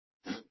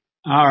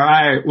All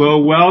right.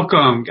 Well,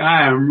 welcome. Guy,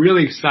 I'm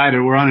really excited.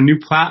 We're on a new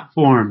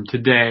platform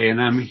today, and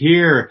I'm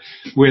here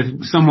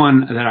with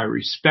someone that I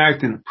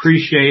respect and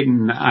appreciate,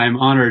 and I'm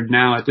honored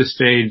now at this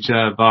stage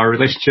of our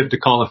relationship to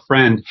call a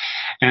friend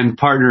and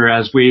partner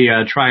as we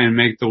try and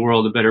make the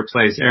world a better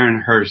place. Aaron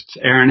Hurst.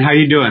 Aaron, how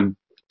you doing?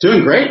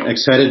 Doing great.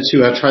 Excited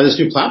to try this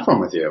new platform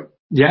with you.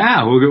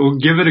 Yeah, we'll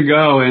give it a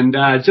go. And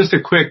just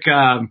a quick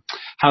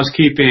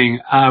housekeeping.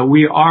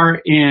 We are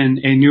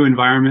in a new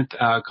environment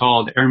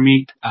called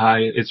AirMeet.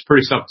 It's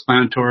pretty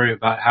self-explanatory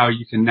about how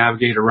you can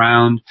navigate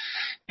around,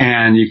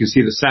 and you can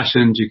see the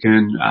sessions. You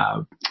can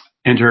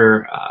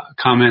enter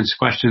comments,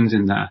 questions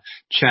in the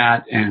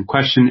chat and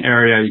question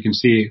area. You can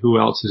see who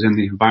else is in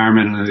the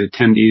environment and the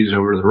attendees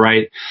over to the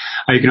right.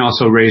 You can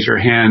also raise your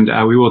hand.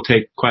 We will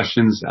take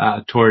questions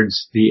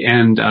towards the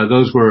end.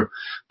 Those were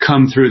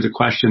come through the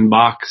question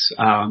box.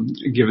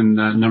 Given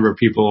the number of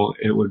people,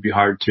 it would be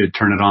hard to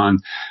turn it on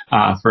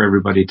for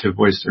everybody to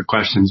voice their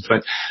questions.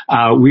 But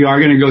we are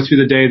going to go through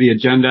the day. The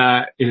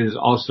agenda is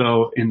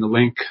also in the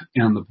link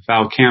on the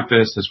PFAL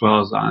campus as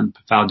well as on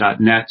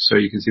PFAL.net, so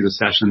you can see the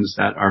sessions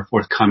that are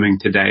forthcoming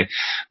today.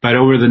 But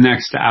over the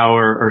next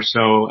hour or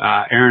so,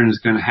 Aaron is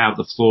going to have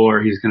the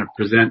floor. He's going to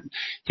present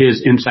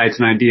his insights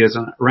and ideas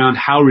around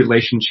how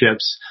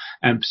relationships,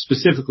 and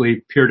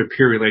specifically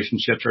peer-to-peer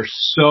relationships, are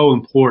so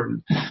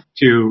important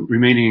to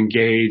remaining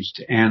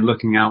engaged and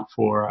looking out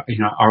for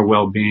our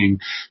well-being.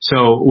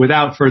 So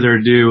without further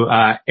ado,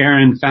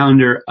 Aaron,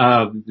 founder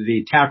of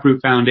the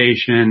Taproot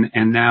Foundation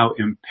and now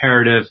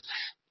Imperative.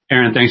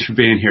 Aaron, thanks for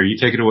being here. You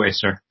take it away,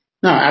 sir.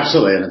 No,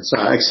 absolutely. And it's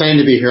exciting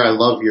to be here. I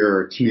love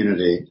your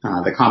community.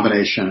 The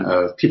combination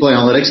of people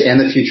analytics and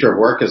the future of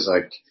work is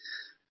like,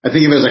 I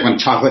think of it as like when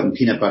chocolate and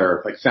peanut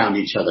butter found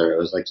each other. It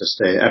was like just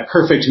a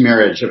perfect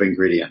marriage of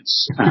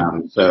ingredients.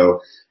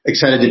 So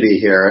excited to be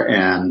here,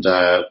 and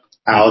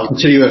I'll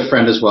consider you a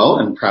friend as well,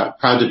 and proud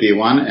to be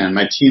one. And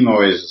my team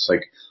always is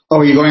like, "Oh,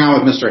 are you going on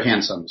with Mr.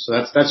 Handsome?" So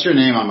that's your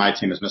name on my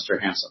team, is Mr.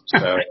 Handsome.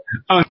 So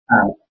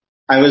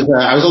I was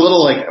a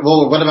little like,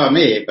 well, what about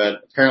me?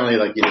 But apparently,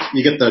 like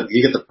you get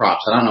the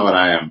props. I don't know what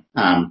I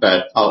am,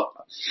 but I'll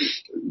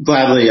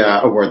gladly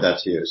award that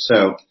to you.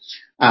 So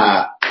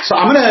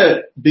I'm going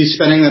to be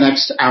spending the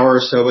next hour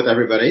or so with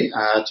everybody,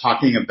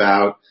 talking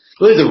about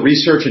really the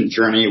research and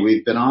journey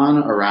we've been on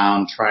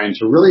around trying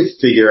to really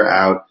figure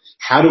out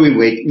how do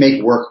we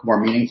make work more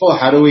meaningful?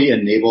 How do we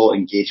enable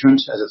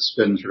engagement, as it's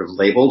been sort of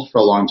labeled for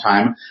a long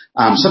time?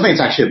 Something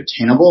that's actually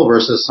obtainable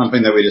versus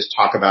something that we just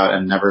talk about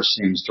and never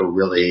seems to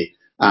really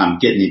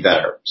get any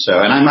better. So,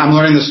 and I'm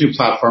learning this new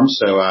platform,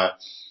 so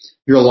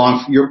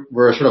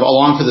we're sort of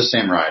along for the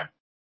same ride.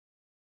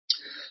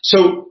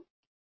 So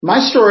my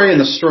story and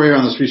the story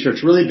around this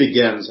research really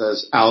begins,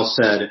 as Al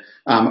said,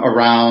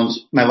 around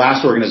my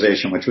last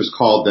organization, which was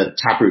called the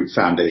Taproot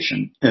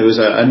Foundation. It was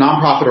a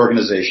nonprofit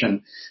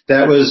organization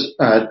that was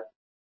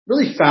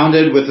really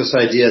founded with this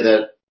idea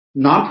that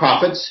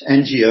nonprofits,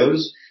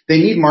 NGOs, they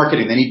need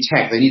marketing, they need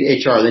tech, they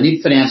need HR, they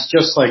need finance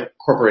just like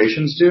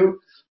corporations do,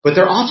 but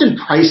they're often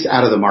priced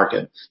out of the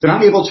market. They're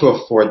not able to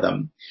afford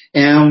them.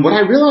 And what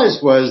I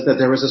realized was that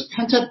there was this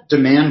pent-up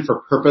demand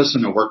for purpose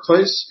in the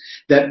workplace,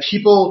 that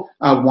people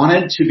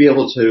wanted to be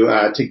able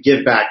to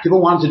give back.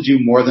 People wanted to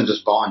do more than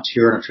just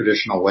volunteer in a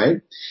traditional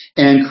way,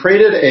 and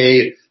created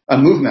a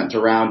movement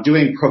around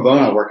doing pro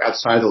bono work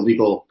outside the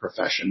legal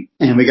profession.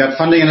 And we got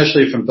funding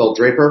initially from Bill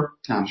Draper,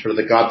 sort of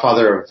the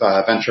godfather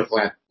of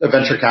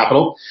venture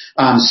capital,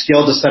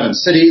 scaled to 7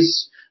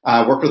 cities,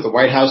 worked with the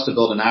White House to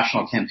build a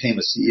national campaign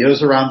with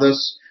CEOs around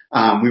this.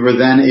 We were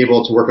then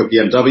able to work with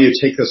BMW,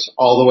 take this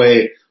all the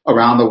way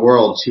around the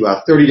world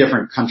to 30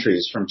 different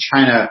countries, from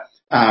China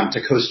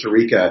to Costa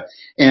Rica.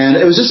 And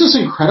it was just this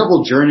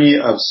incredible journey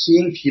of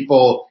seeing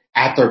people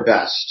at their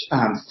best,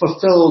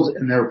 fulfilled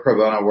in their pro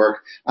bono work,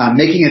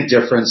 making a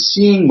difference,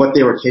 seeing what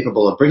they were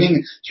capable of,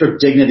 bringing sort of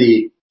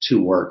dignity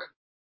to work.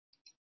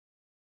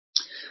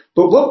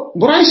 But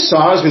what I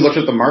saw as we looked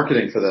at the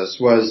marketing for this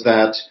was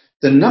that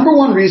the number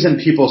one reason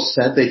people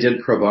said they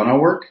did pro bono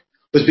work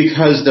was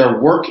because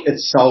their work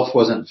itself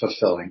wasn't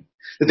fulfilling,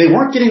 that they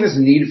weren't getting this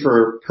need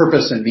for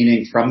purpose and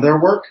meaning from their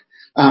work.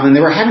 And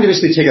they were having to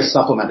basically take a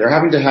supplement. They're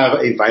having to have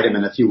a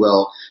vitamin, if you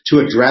will, to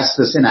address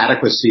this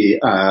inadequacy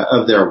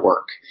of their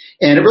work.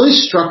 And it really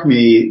struck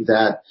me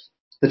that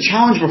the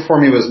challenge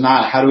before me was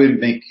not how do we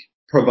make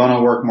pro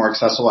bono work more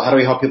accessible, how do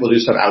we help people do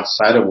stuff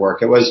outside of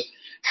work. It was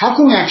how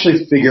can we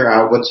actually figure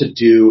out what to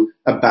do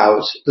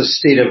about the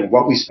state of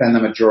what we spend the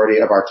majority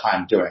of our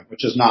time doing,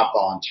 which is not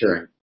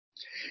volunteering.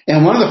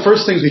 And one of the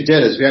first things we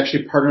did is we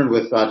actually partnered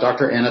with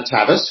Dr. Anna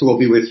Tavis, who will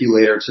be with you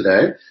later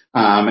today,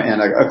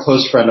 and a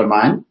close friend of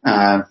mine.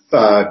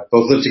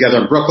 Both lived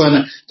together in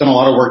Brooklyn, done a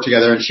lot of work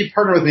together, and she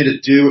partnered with me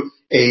to do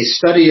a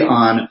study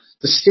on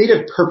the state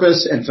of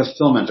purpose and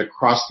fulfillment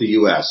across the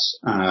U.S.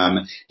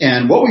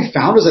 And what we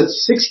found was that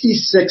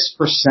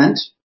 66%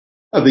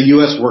 of the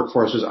U.S.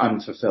 workforce was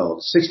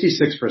unfulfilled,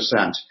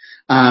 66%.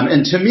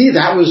 And to me,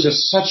 that was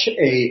just such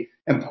a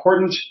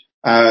important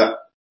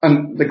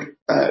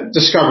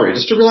discovery,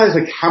 just to realize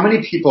how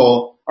many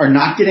people are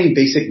not getting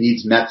basic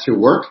needs met through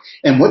work,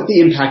 and what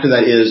the impact of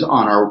that is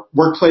on our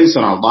workplace,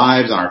 on our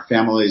lives, on our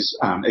families,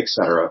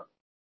 etc.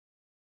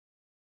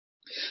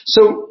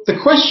 So the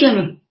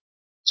question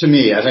to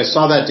me, as I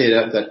saw that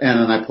data that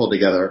Anna and I pulled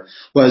together,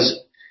 was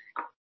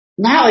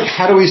not like,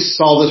 how do we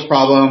solve this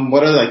problem?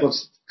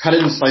 Let's cut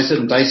it and slice it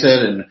and dice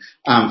it and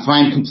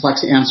find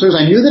complex answers.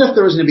 I knew that if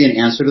there was going to be an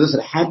answer to this,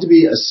 it had to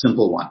be a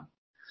simple one.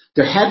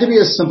 There had to be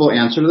a simple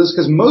answer to this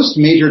because most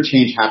major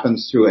change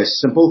happens through a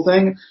simple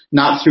thing,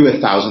 not through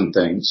 1,000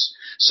 things.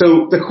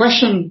 So the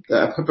question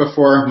that I put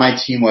before my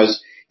team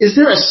was, is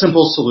there a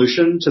simple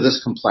solution to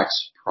this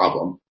complex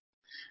problem?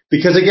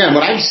 Because again,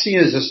 what I've seen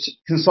is just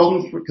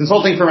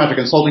consulting firm after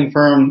consulting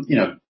firm,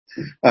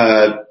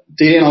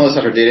 data analyst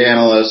after data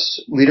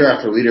analyst, leader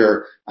after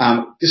leader,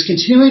 just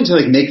continuing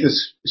to make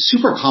this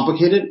super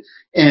complicated,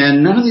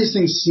 and none of these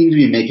things seem to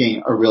be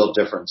making a real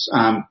difference.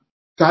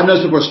 God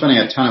knows people are spending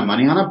a ton of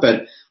money on it,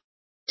 but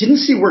didn't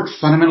see work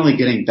fundamentally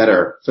getting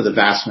better for the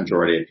vast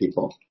majority of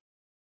people.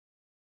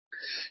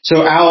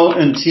 So Al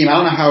and team, I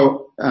don't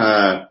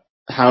know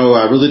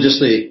how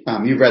religiously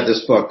you've read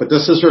this book, but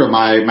this is sort of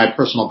my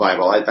personal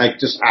Bible. I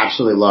just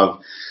absolutely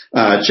love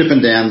Chip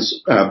and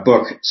Dan's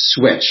book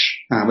Switch,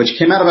 which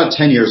came out about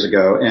 10 years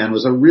ago and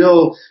was a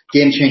real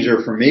game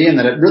changer for me, and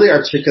that it really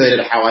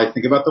articulated how I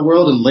think about the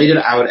world and laid it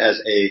out as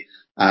a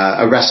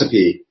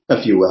recipe,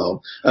 if you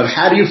will, of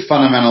how do you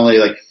fundamentally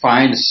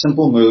find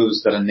simple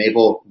moves that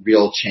enable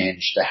real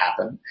change to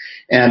happen.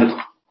 And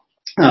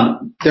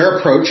their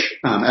approach,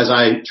 as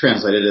I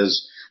translate it,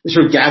 is they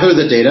sort of gather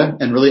the data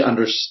and really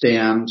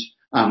understand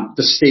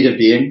the state of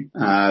being,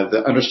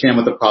 understand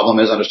what the problem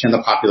is, understand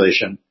the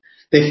population.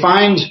 They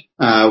find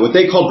what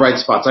they call bright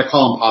spots. I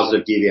call them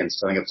positive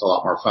deviants. I think it's a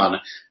lot more fun.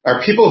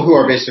 Are people who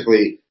are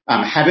basically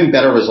having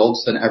better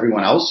results than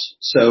everyone else.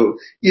 So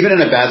even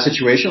in a bad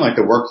situation like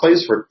the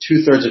workplace where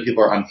 2/3 of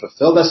people are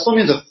unfulfilled, that still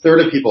means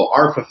 1/3 of people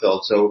are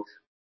fulfilled. So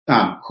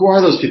who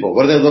are those people?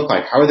 What do they look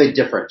like? How are they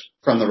different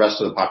from the rest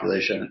of the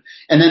population?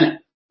 And then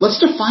let's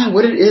define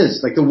what it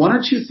is, the 1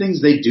 or 2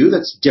 things they do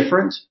that's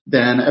different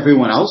than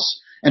everyone else,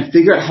 and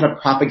figure out how to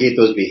propagate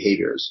those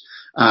behaviors.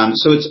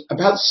 So it's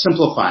about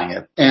simplifying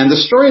it. And the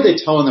story they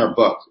tell in their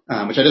book,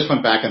 which I just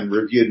went back and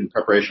reviewed in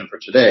preparation for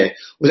today,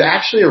 was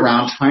actually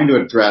around trying to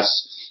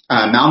address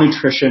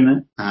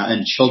malnutrition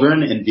in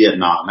children in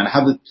Vietnam, and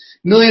how the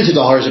millions of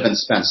dollars have been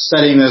spent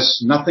studying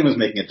this. Nothing was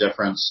making a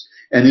difference.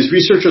 And these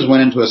researchers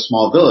went into a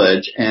small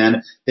village,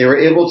 and they were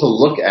able to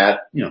look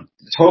at the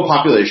total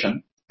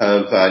population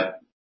of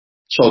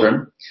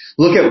children,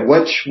 look at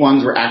which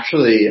ones were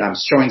actually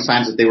showing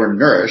signs that they were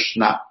nourished,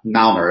 not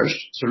malnourished,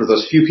 sort of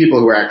those few people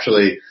who were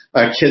actually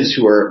kids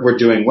who were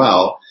doing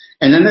well.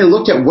 And then they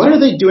looked at what are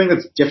they doing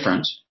that's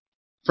different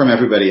from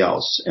everybody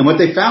else. And what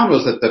they found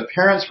was that the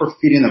parents were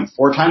feeding them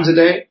 4 times a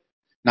day,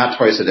 not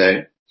twice a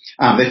day.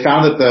 They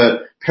found that the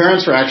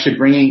parents were actually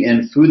bringing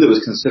in food that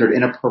was considered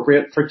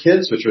inappropriate for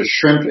kids, which was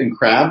shrimp and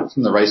crab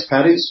from the rice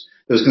paddies.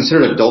 It was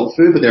considered adult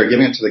food, but they were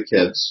giving it to the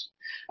kids.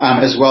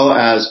 As well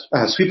as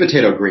sweet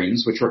potato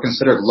greens, which were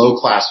considered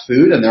low-class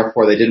food, and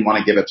therefore they didn't want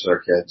to give it to their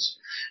kids.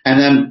 And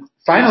then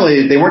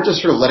finally, they weren't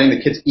just sort of letting the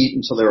kids eat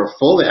until they were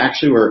full. They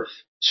actually were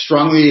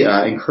strongly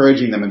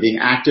encouraging them and being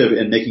active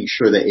in making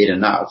sure they ate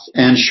enough.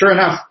 And sure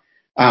enough,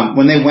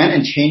 when they went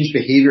and changed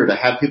behavior to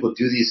have people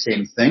do these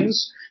same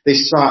things, they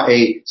saw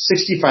a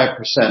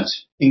 65%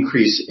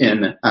 increase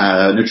in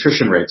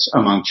nutrition rates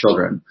among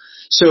children.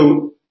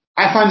 So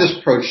I find this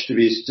approach to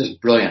be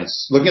just brilliant.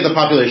 It's looking at the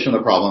population of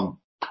the problem,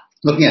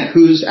 looking at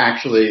who's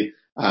actually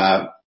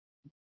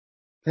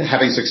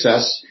having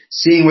success,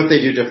 seeing what they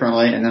do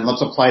differently, and then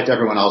let's apply it to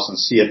everyone else and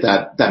see if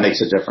that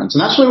makes a difference.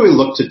 And that's what we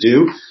look to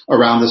do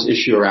around this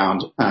issue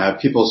around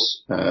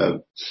people's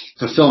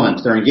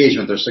fulfillment, their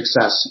engagement, their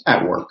success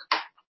at work.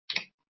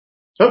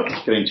 Oh,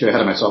 getting too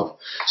ahead of myself.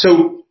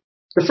 So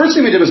the first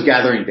thing we did was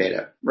gathering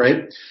data,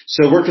 right?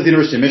 So worked with the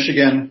University of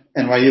Michigan,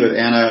 NYU with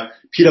Anna,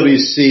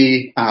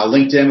 PwC,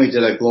 LinkedIn. We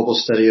did a global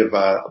study of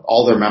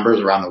all their members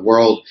around the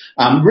world.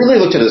 Really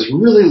looked at this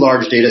really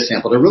large data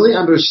sample to really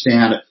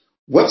understand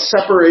what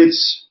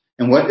separates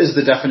and what is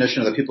the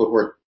definition of the people who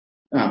are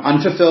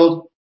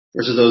unfulfilled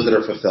versus those that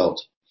are fulfilled.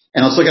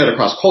 And let's look at it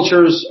across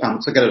cultures.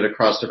 Let's look at it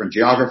across different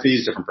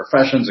geographies, different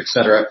professions, et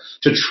cetera,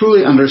 to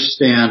truly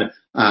understand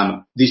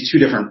these 2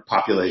 different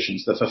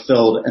populations, the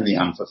fulfilled and the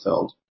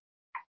unfulfilled.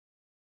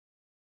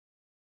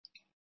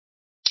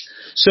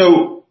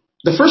 So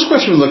the first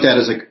question we looked at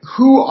is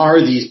who are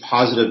these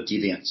positive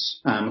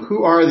deviants?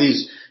 Who are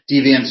these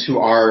deviants who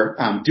are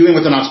doing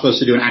what they're not supposed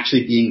to do and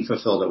actually being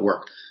fulfilled at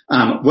work?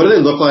 What do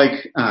they look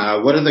like?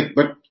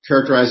 What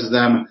characterizes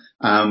them?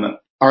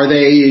 Are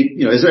they,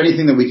 is there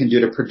anything that we can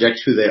do to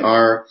predict who they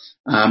are?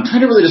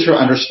 Trying to really just sort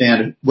of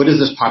understand what is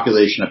this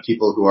population of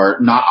people who are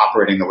not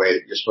operating the way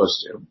that you're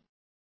supposed to.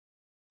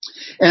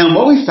 And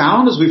what we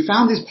found is we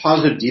found these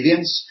positive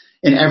deviants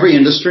in every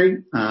industry.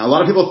 A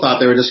lot of people thought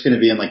they were just going to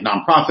be in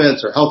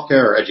nonprofits or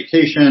healthcare or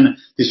education,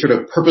 these sort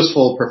of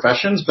purposeful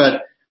professions,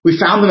 but we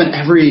found them in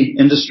every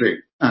industry.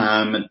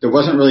 There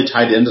wasn't really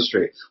tied to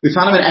industry. We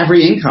found them at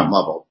every income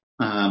level.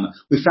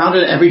 We found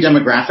it at every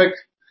demographic,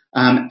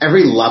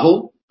 every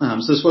level.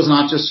 So this was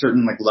not just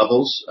certain like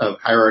levels of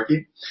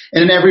hierarchy,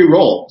 and in every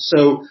role.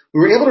 So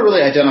we were able to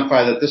really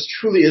identify that this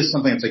truly is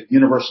something that's like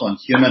universal and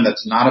human.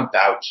 That's not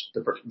about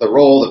the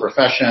role, the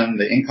profession,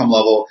 the income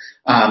level.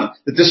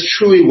 That this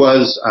truly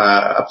was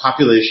a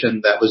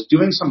population that was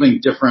doing something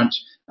different,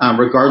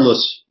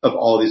 regardless of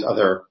all these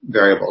other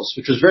variables,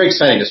 which was very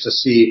exciting just to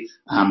see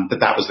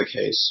that was the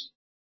case.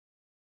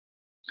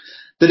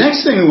 The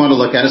next thing we want to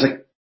look at is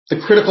like the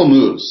critical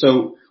moves.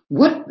 So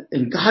what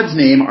in God's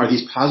name are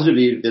these positive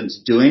events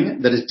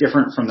doing that is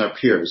different from their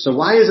peers? So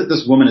why is it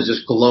this woman is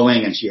just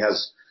glowing and she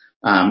has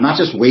not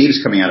just waves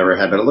coming out of her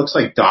head, but it looks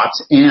like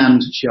dots,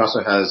 and she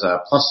also has a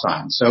plus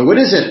sign. So what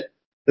is it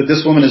that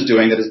this woman is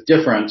doing that is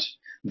different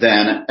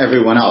than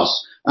everyone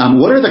else?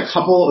 What are the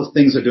couple of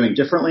things they're doing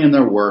differently in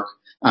their work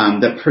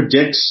that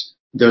predicts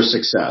their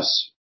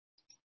success?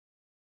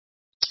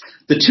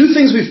 The two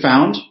things we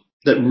found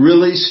that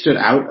really stood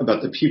out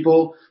about the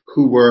people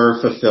who were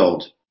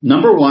fulfilled.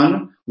 Number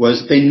one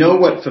was they know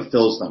what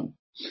fulfills them.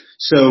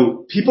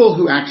 So people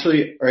who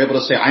actually are able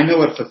to say, I know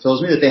what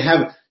fulfills me, that they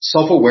have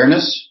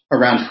self-awareness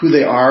around who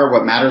they are,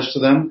 what matters to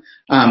them,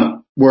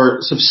 were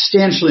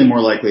substantially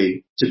more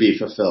likely to be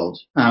fulfilled,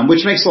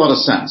 which makes a lot of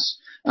sense.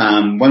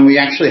 When we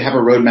actually have a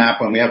roadmap,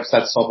 when we have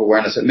that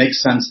self-awareness, it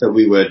makes sense that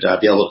we would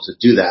be able to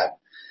do that.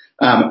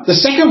 The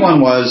second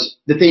one was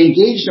that they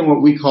engaged in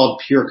what we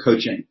called peer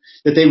coaching,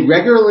 that they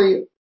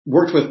regularly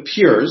worked with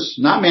peers,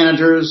 not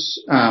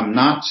managers,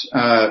 not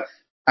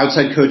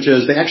outside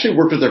coaches. They actually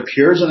worked with their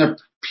peers, and their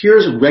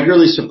peers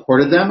regularly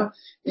supported them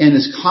in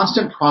this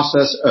constant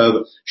process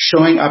of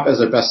showing up as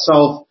their best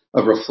self,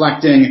 of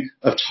reflecting,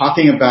 of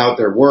talking about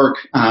their work,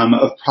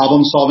 of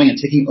problem solving and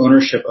taking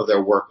ownership of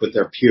their work with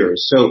their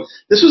peers. So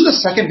this was the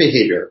second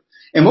behavior.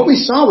 And what we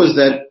saw was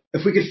that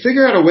if we could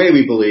figure out a way,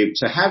 we believe,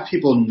 to have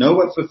people know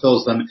what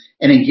fulfills them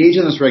and engage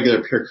in this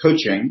regular peer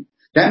coaching,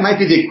 that might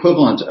be the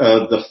equivalent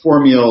of the 4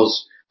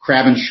 meals,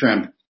 crab and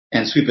shrimp,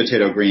 and sweet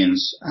potato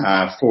greens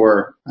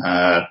for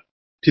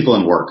people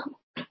in work.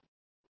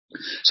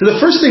 So the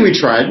first thing we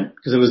tried,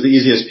 because it was the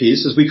easiest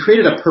piece, is we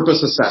created a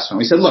purpose assessment.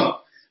 We said,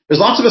 look, there's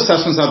lots of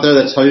assessments out there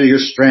that tell you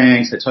your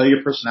strengths, that tell you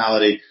your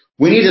personality.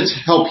 We need to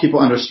help people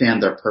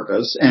understand their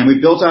purpose. And we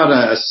built out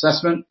an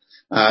assessment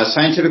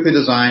scientifically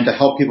designed to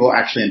help people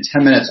actually in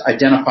 10 minutes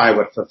identify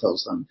what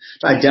fulfills them,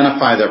 to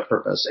identify their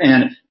purpose.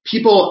 And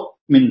people,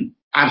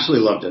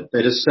 absolutely loved it.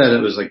 They just said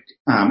it was like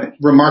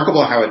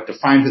remarkable how it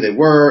defined who they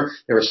were.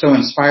 They were so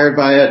inspired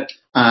by it.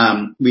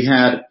 We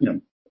had,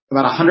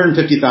 about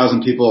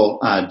 150,000 people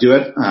do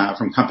it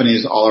from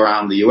companies all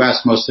around the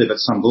U.S., mostly, but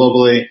some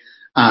globally.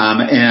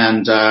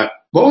 And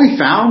what we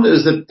found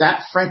is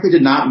that frankly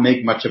did not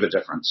make much of a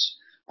difference.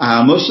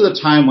 Most of the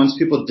time, once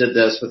people did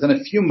this, within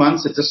a few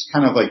months, it just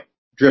kind of like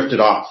drifted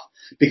off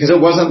because it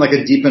wasn't like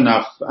a deep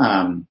enough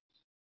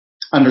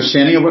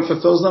understanding of what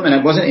fulfills them, and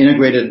it wasn't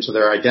integrated into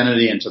their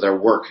identity, into their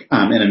work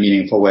in a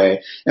meaningful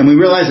way. And we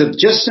realized that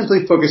just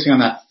simply focusing on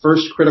that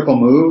first critical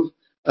move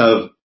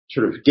of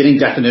sort of getting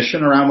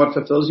definition around what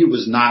fulfills you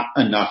was not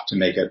enough to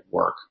make it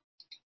work.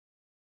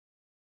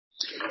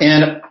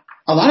 And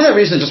a lot of that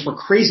reason is just we're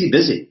crazy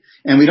busy,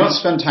 and we don't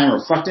spend time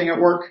reflecting at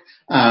work.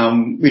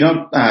 We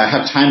don't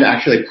have time to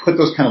actually put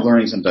those kind of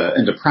learnings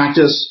into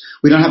practice.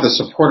 We don't have the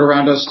support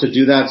around us to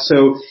do that.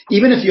 So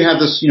even if you have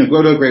this,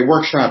 go to a great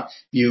workshop,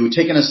 you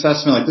take an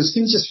assessment, like these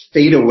things just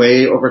fade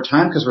away over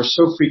time because we're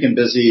so freaking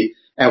busy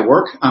at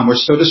work. We're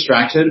so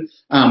distracted.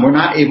 We're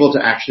not able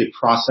to actually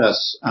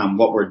process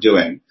what we're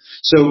doing.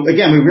 So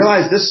again, we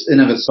realized this in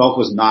of itself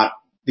was not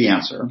the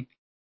answer.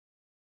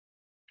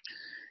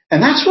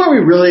 And that's why we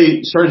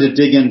really started to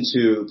dig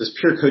into this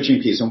peer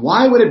coaching piece. And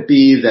why would it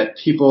be that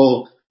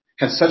people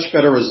had such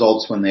better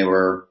results when they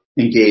were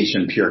engaged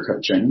in peer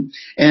coaching?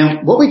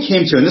 And what we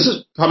came to, and this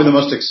is probably the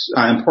most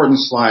important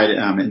slide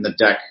in the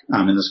deck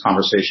in this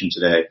conversation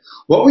today,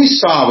 what we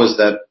saw was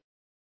that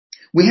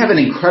we have an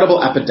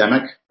incredible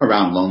epidemic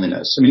around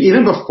loneliness.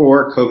 Even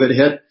before COVID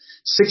hit,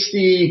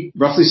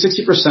 roughly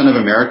 60% of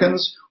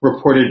Americans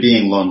reported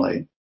being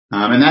lonely.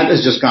 And that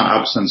has just gone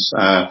up since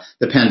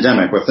the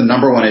pandemic, with the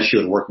number one issue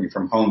of working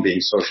from home being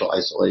social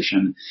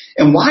isolation.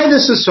 And why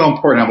this is so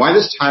important and why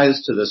this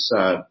ties to this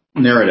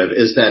narrative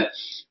is that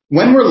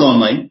when we're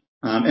lonely,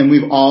 and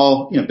we've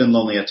all been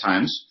lonely at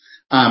times,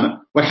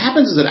 what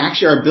happens is that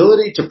actually our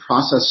ability to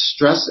process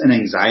stress and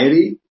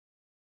anxiety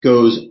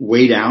goes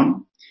way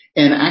down,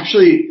 and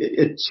actually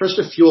it starts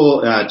to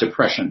fuel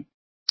depression.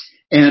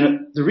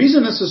 And the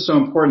reason this is so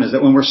important is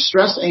that when we're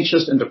stressed,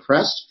 anxious, and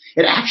depressed,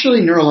 it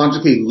actually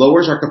neurologically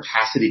lowers our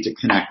capacity to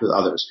connect with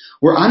others.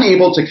 We're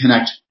unable to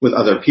connect with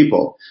other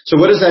people. So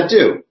what does that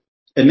do?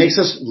 It makes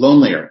us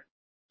lonelier.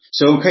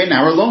 So, okay,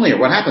 now we're lonelier.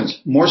 What happens?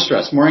 More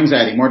stress, more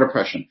anxiety, more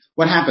depression.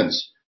 What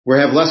happens? We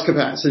have less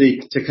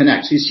capacity to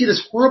connect. So you see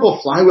this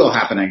horrible flywheel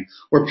happening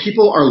where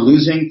people are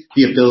losing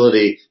the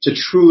ability to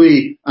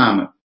truly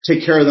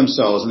take care of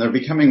themselves, and they're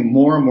becoming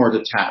more and more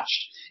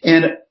detached.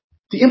 And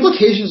the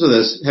implications of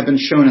this have been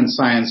shown in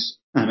science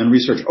and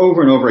research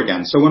over and over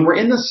again. So when we're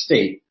in this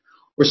state,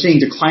 we're seeing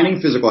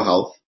declining physical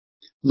health,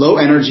 low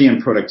energy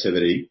and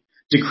productivity,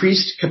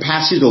 decreased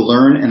capacity to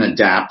learn and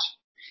adapt,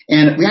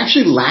 and we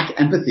actually lack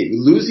empathy. We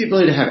lose the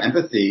ability to have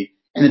empathy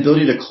and the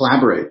ability to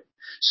collaborate.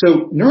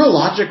 So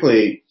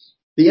neurologically,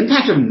 the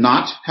impact of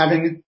not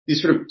having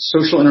these sort of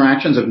social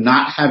interactions, of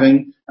not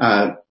having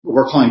what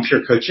we're calling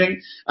peer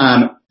coaching,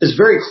 is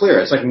very clear.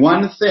 It's like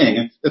one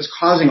thing that's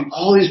causing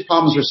all these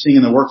problems we're seeing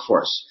in the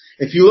workforce.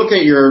 If you look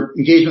at your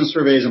engagement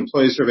surveys,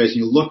 employee surveys, and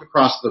you look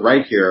across to the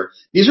right here,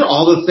 these are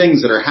all the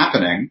things that are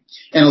happening.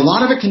 And a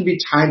lot of it can be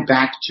tied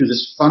back to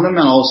this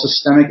fundamental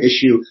systemic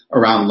issue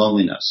around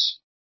loneliness.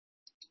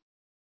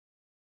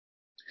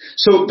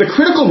 So the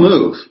critical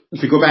move,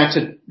 if we go back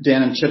to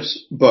Dan and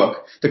Chip's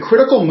book, the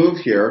critical move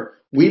here,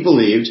 we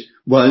believed,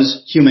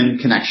 was human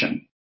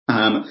connection.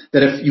 That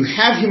if you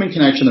have human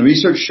connection, the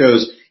research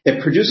shows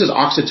it produces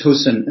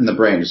oxytocin in the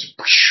brain. Just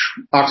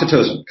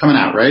oxytocin coming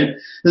out, right?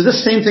 This is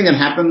the same thing that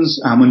happens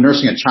when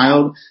nursing a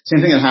child,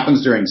 same thing that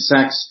happens during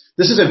sex.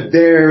 This is a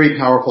very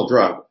powerful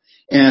drug.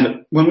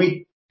 And when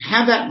we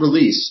have that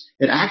release,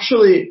 it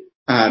actually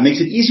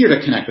makes it easier to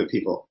connect with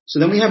people. So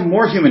then we have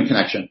more human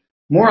connection,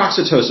 more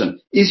oxytocin,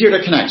 easier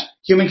to connect,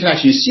 human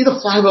connection. You see the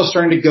flywheel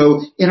starting to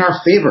go in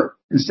our favor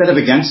instead of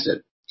against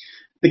it.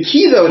 The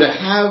key, though, to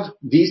have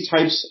these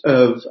types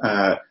of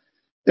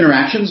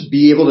interactions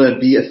be able to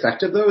be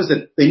effective, though, is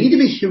that they need to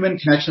be human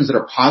connections that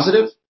are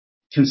positive,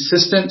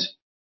 consistent,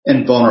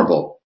 and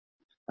vulnerable.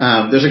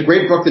 There's a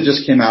great book that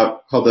just came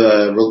out called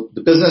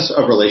The Business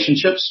of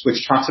Relationships,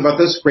 which talks about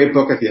this. Great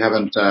book if you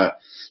haven't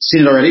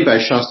seen it already,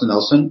 by Shasta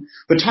Nelson.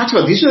 But talks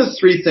about these are the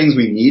three things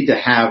we need to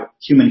have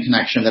human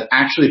connection that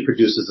actually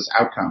produces this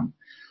outcome.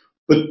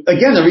 But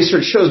again, the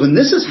research shows when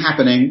this is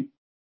happening,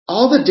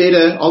 all the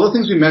data, all the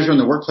things we measure in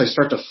the workplace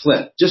start to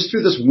flip just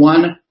through this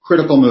one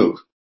critical move.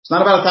 It's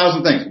not about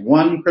 1,000 things.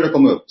 One critical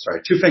move.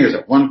 Sorry, two fingers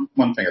up. One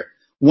finger.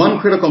 One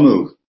critical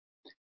move.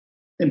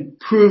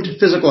 Improved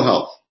physical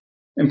health.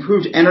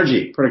 Improved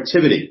energy,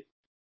 productivity.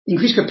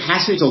 Increased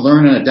capacity to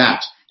learn and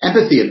adapt.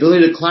 Empathy,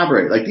 ability to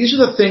collaborate. Like these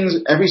are the things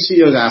every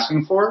CEO is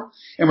asking for.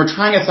 And we're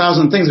trying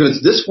 1,000 things, but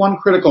it's this one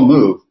critical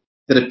move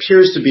that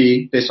appears to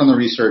be, based on the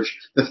research,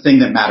 the thing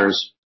that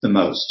matters the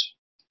most.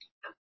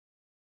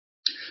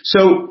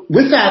 So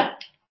with that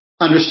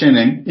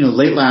understanding,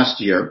 late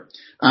last year,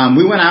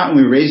 we went out and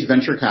we raised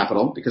venture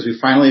capital because we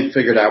finally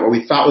figured out what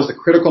we thought was the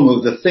critical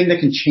move, the thing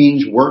that can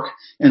change work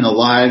and the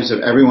lives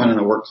of everyone in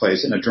the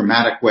workplace in a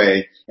dramatic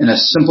way, in a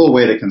simple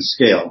way that can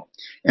scale.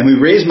 And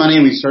we raised money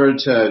and we started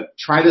to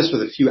try this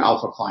with a few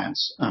alpha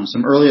clients,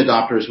 some early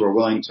adopters who are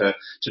willing to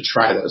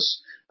try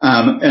this.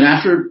 And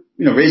after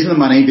raising the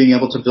money, being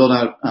able to build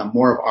out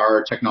more of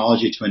our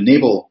technology to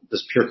enable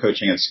this peer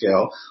coaching at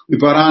scale, we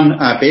brought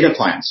on beta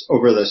clients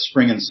over the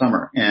spring and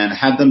summer and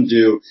had them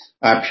do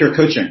peer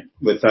coaching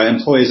with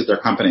employees at their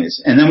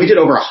companies. And then we did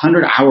over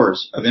 100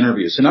 hours of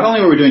interviews. So not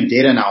only were we doing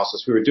data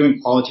analysis, we were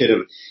doing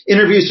qualitative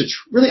interviews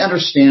to really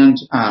understand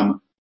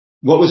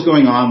what was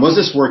going on. Was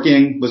this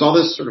working? Was all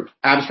this sort of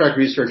abstract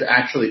research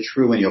actually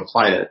true when you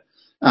applied it?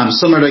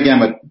 Similar to,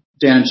 again, what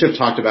Dan and Chip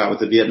talked about with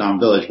the Vietnam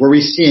Village. Were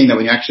we seeing that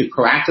when you actually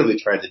proactively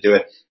tried to do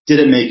it, did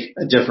it make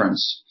a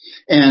difference?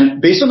 And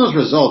based on those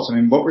results,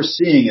 what we're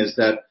seeing is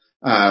that,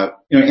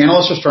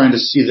 analysts are starting to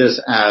see this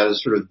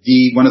as sort of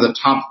one of the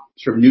top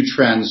sort of new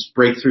trends,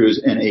 breakthroughs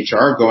in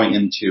HR going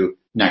into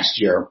next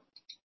year.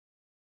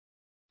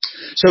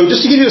 So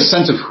just to give you a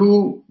sense of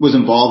who was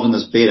involved in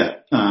this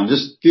beta,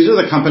 these are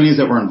the companies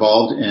that were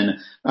involved in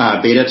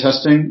beta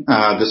testing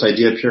this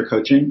idea of peer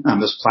coaching,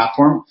 this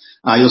platform.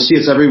 You'll see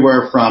it's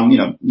everywhere from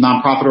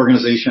nonprofit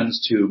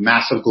organizations to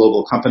massive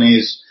global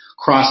companies,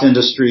 cross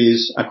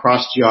industries,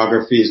 across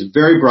geographies, a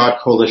very broad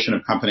coalition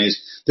of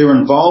companies. They were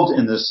involved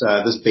in this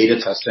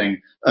beta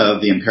testing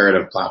of the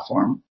Imperative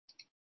platform.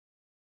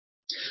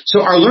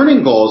 So our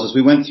learning goals as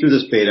we went through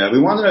this beta,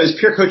 we wanted to know, is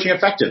peer coaching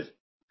effective?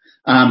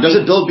 Does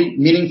it build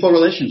meaningful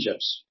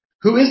relationships?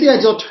 Who is the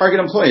ideal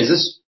target employee? Is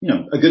this,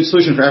 a good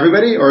solution for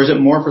everybody, or is it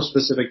more for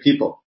specific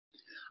people?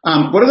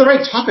 What are the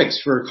right topics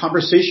for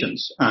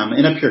conversations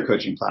in a peer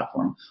coaching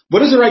platform?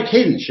 What is the right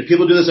cadence? Should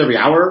people do this every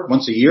hour,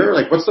 once a year?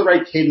 What's the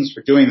right cadence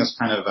for doing this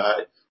kind of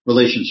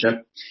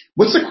relationship?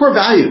 What's the core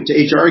value to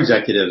HR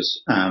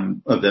executives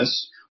of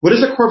this? What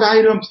is the core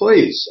value to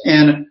employees?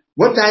 And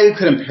what value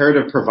could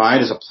Imperative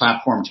provide as a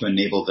platform to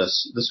enable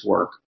this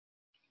work?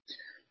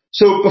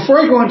 So before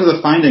I go into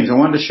the findings, I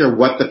wanted to share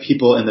what the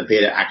people in the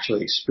beta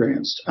actually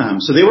experienced.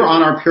 So they were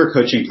on our peer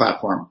coaching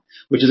platform,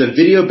 which is a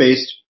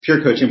video-based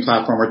peer coaching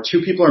platform where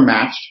two people are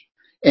matched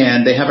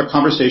and they have a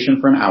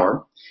conversation for an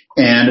hour.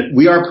 And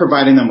we are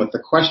providing them with the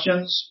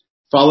questions,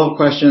 follow-up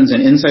questions,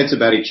 and insights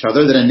about each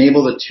other that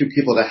enable the two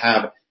people to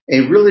have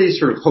a really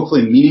sort of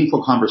hopefully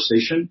meaningful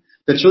conversation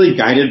that's really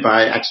guided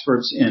by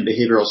experts in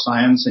behavioral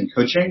science and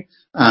coaching,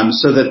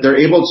 so that they're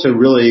able to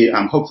really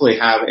hopefully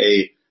have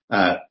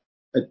an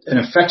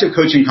effective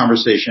coaching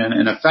conversation,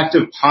 an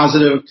effective,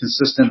 positive,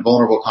 consistent,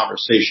 vulnerable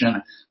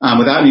conversation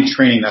without any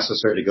training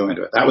necessary to go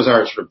into it. That was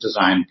our sort of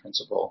design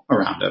principle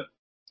around it.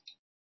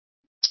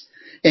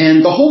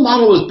 And the whole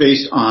model was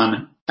based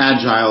on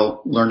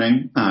agile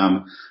learning,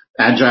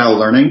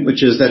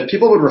 which is that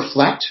people would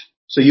reflect.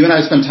 So you and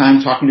I spend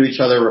time talking to each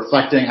other,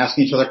 reflecting,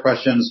 asking each other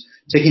questions,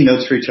 taking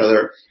notes for each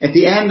other. At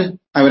the end,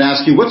 I would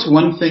ask you, what's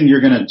one thing you're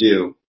going to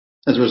do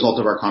as a result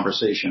of our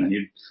conversation? And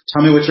you'd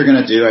tell me what you're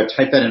going to do. I'd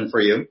type that in for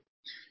you.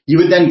 You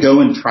would then go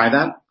and try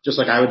that, just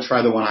like I would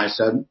try the one I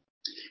said.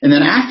 And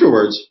then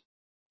afterwards,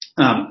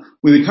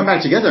 we would come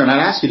back together and I'd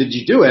ask you, did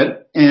you do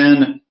it?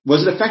 And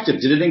was it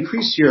effective? Did it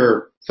increase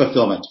your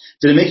fulfillment?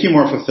 Did it make you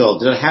more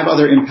fulfilled? Did it have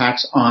other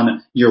impacts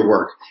on your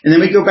work? And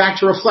then we go back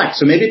to reflect.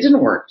 So maybe it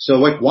didn't work. So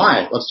like,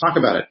 why? Let's talk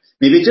about it.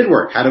 Maybe it did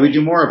work. How do we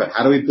do more of it?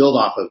 How do we build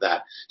off of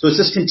that? So it's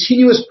this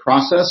continuous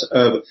process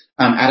of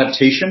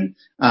adaptation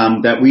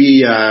that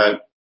we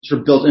sort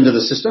of built into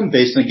the system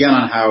based, again,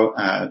 on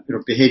how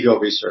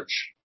behavioral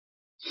research.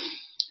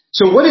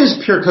 So what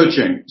is peer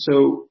coaching?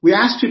 So we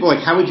asked people,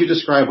 like, how would you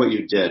describe what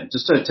you did?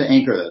 Just to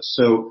anchor this.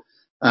 So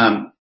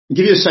I'll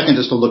give you a second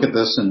just to look at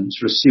this and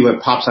sort of see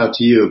what pops out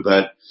to you.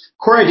 But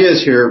core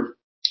ideas here,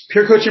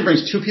 peer coaching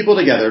brings two people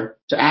together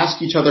to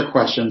ask each other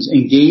questions,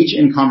 engage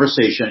in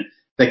conversation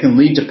that can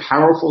lead to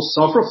powerful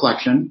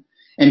self-reflection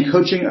and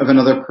coaching of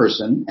another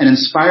person and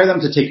inspire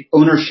them to take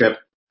ownership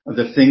of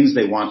the things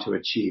they want to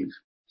achieve.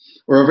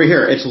 Or over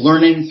here, it's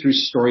learning through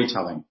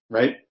storytelling,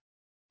 right?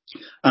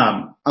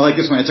 I like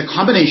this one. It's a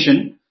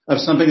combination of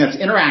something that's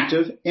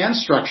interactive and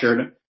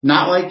structured,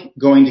 not like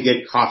going to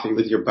get coffee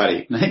with your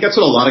buddy. And I think that's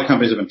what a lot of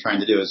companies have been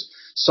trying to do, is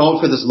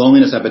solve for this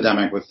loneliness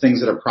epidemic with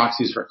things that are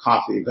proxies for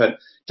coffee. But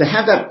to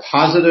have that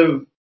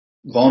positive,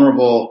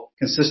 vulnerable,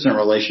 consistent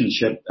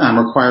relationship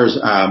requires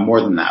more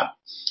than that.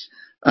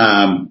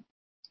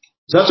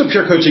 So that's what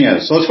peer coaching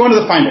is. So let's go into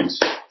the findings.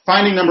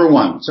 Finding number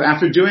one. So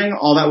after doing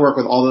all that work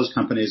with all those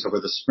companies over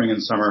the spring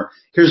and summer,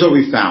 here's what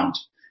we found.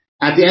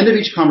 At the end of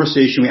each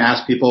conversation, we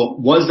asked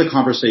people, was the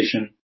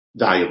conversation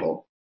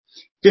valuable?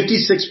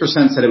 56%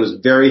 said it was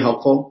very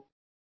helpful.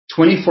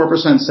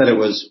 24% said it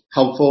was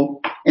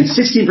helpful. And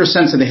 16%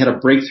 said they had a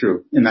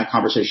breakthrough in that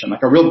conversation,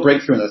 like a real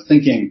breakthrough in their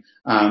thinking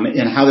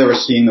in how they were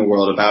seeing the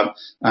world, about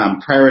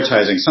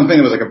prioritizing, something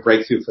that was like a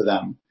breakthrough for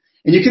them.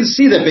 And you can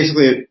see that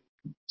basically,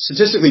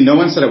 statistically, no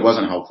one said it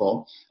wasn't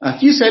helpful. A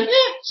few said,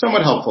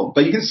 somewhat helpful.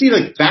 But you can see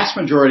the vast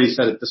majority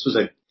said that this was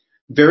a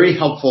very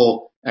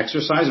helpful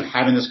exercise of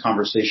having this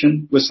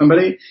conversation with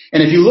somebody.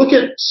 And if you look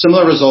at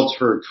similar results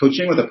for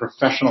coaching with a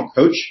professional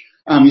coach,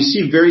 you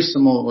see very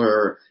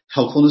similar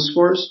helpfulness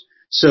scores.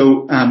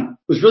 So it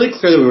was really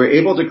clear that we were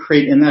able to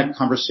create in that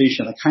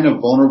conversation a kind of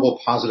vulnerable,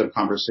 positive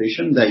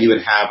conversation that you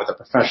would have with a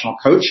professional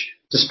coach,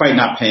 despite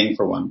not paying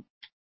for one.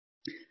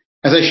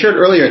 As I shared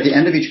earlier, at the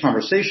end of each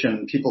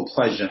conversation, people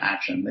pledged an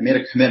action. They made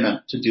a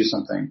commitment to do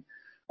something.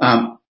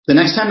 The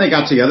next time they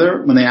got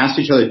together, when they asked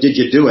each other, did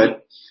you do it?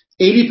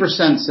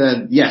 80%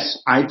 said, yes,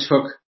 I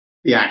took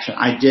the action.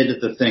 I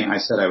did the thing I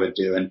said I would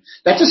do. And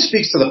that just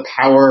speaks to the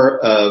power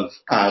of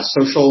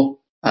social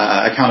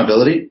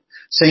accountability.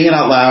 Saying it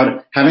out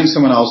loud, having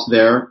someone else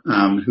there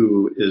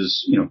who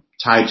is,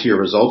 tied to your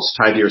results,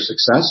 tied to your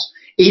success.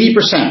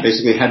 80%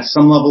 basically had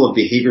some level of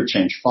behavior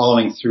change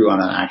following through on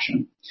that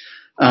action.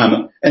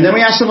 And then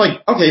we asked them,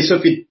 like, okay, so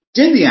if you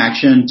did the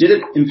action, did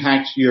it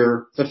impact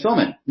your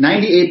fulfillment?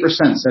 98%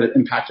 said it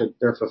impacted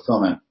their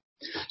fulfillment.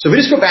 So if we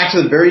just go back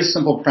to the very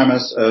simple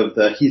premise of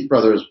the Heath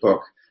Brothers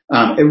book,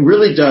 it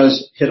really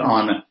does hit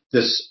on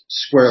this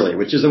squarely,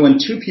 which is that when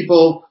two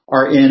people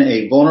are in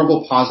a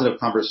vulnerable, positive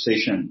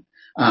conversation,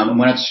 and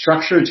when it's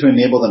structured to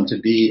enable them to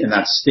be in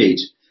that state,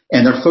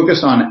 and they're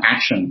focused on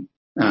action,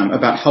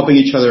 about helping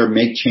each other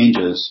make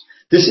changes,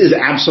 this is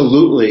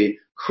absolutely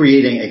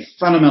creating a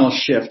fundamental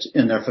shift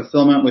in their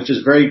fulfillment, which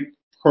is very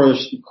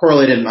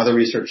correlated in other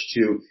research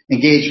to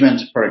engagement,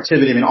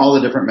 productivity, all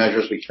the different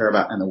measures we care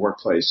about in the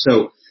workplace.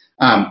 So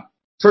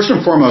first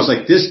and foremost,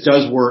 like, this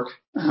does work.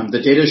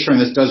 The data is showing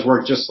this does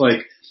work, just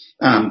like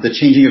the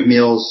changing of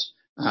meals,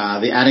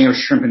 the adding of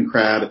shrimp and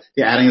crab,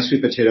 the adding of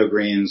sweet potato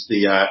greens,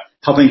 the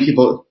helping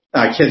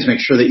kids make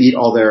sure they eat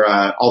all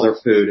their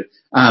food.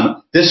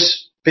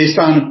 This, based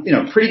on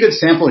pretty good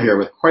sample here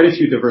with quite a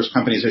few diverse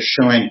companies, is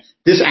showing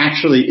this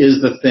actually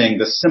is the thing,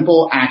 the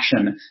simple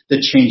action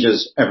that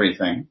changes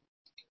everything.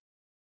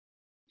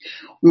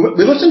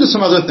 We looked into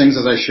some other things,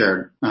 as I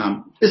shared.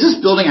 Is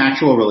this building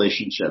actual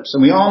relationships?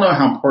 And we all know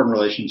how important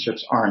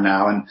relationships are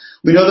now. And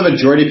we know the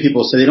majority of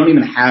people say they don't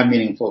even have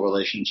meaningful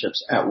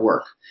relationships at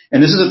work.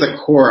 And this is at the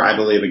core, I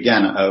believe,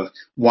 again, of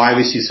why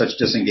we see such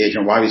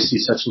disengagement, why we see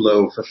such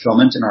low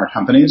fulfillment in our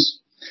companies.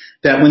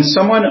 That when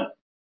someone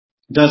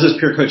does this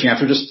peer coaching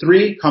after just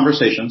 3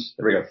 conversations,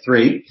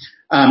 3,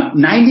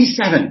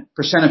 97%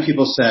 of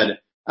people said,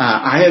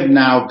 I have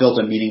now built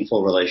a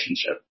meaningful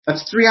relationship.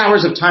 That's 3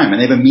 hours of time, and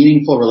they have a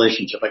meaningful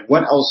relationship. Like,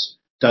 what else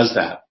does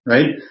that,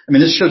 right?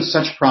 This showed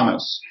such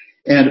promise.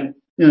 And,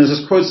 as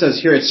this quote says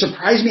here, it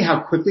surprised me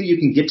how quickly you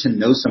can get to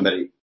know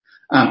somebody.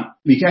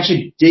 We can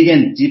actually dig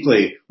in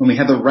deeply when we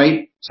have the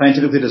right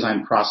scientifically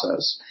designed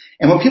process.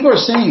 And what people are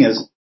saying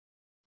is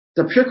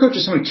their peer coach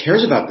is someone who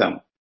cares about them.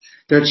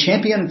 They're a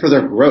champion for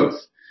their growth.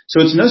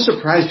 So it's no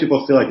surprise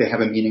people feel like they have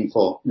a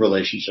meaningful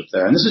relationship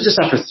there. And this is just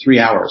after 3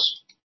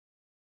 hours.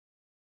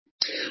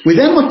 We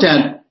then looked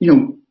at,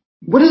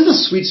 what is the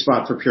sweet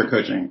spot for peer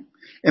coaching?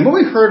 And what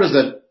we heard is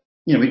that,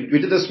 we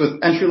did this with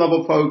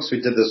entry-level folks,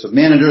 we did this with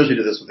managers, we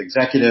did this with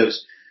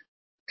executives.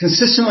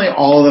 Consistently,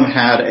 all of them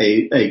had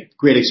a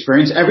great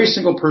experience. Every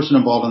single person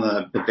involved in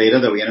the beta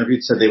that we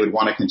interviewed said they would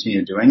want to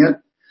continue doing it.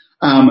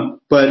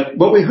 But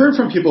what we heard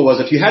from people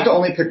was if you had to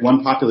only pick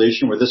one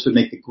population where this would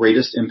make the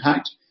greatest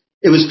impact,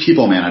 it was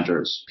people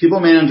managers. People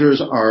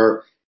managers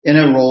are in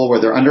a role where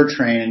they're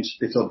undertrained,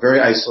 they feel very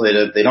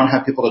isolated, they don't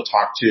have people to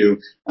talk to,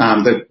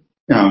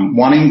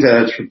 wanting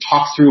to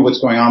talk through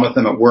what's going on with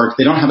them at work.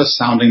 They don't have a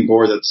sounding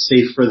board that's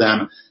safe for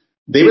them.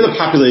 They were the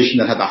population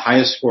that had the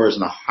highest scores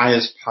and the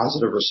highest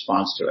positive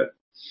response to it.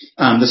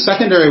 The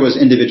secondary was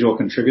individual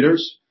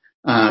contributors.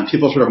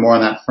 People sort of more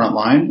on that front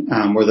line,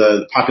 were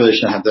the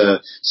population that had the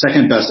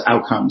second best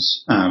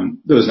outcomes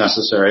that was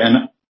necessary.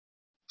 And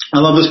I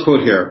love this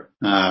quote here.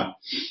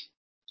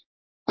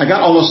 I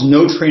got almost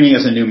no training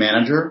as a new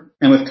manager,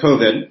 and with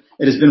COVID,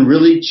 it has been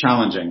really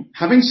challenging.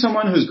 Having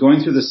someone who's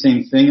going through the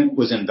same thing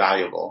was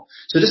invaluable.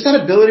 So just that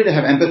ability to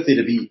have empathy,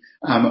 to be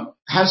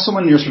have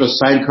someone in your sort of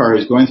sidecar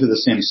who's going through the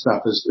same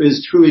stuff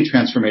is truly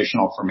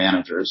transformational for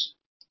managers.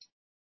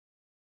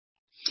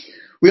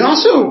 We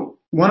also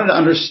wanted to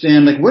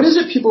understand, what is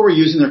it people were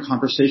using their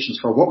conversations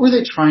for? What were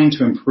they trying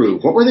to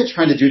improve? What were they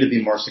trying to do to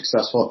be more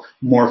successful,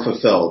 more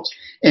fulfilled?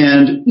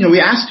 And,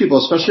 we asked people,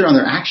 especially around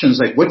their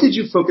actions, what did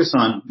you focus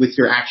on with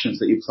your actions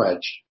that you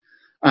pledged?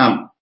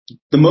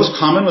 The most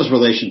common was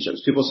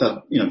relationships. People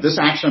said, this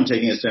action I'm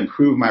taking is to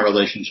improve my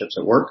relationships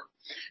at work.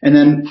 And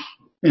then,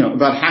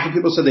 about half of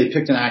people said they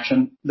picked an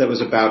action that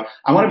was about,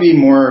 I want to be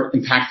more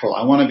impactful.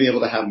 I want to be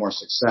able to have more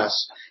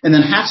success. And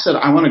then half said,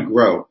 I want to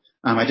grow.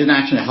 I did an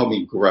action to help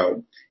me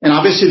grow. And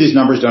obviously these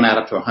numbers don't add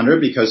up to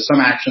 100 because some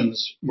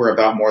actions were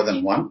about more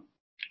than one.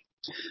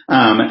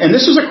 And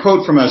this was a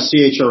quote from a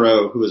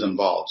CHRO who was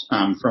involved,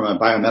 from a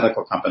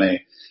biomedical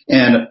company.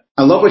 And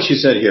I love what she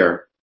said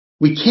here.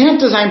 We can't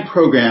design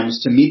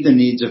programs to meet the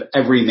needs of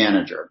every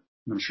manager.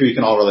 I'm sure you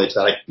can all relate to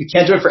that. We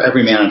can't do it for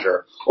every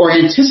manager or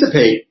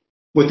anticipate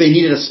what they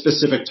need at a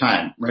specific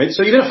time, right?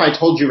 So even if I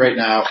told you right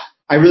now,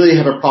 I really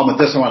have a problem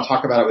with this, I want to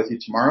talk about it with you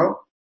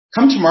tomorrow.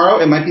 Come tomorrow,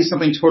 it might be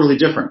something totally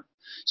different.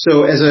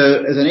 So as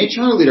an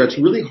HR leader, it's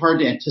really hard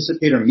to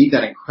anticipate or meet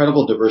that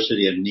incredible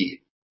diversity of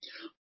need.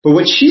 But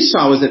what she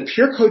saw was that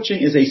peer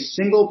coaching is a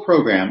single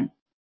program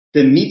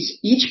that meets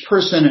each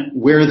person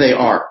where they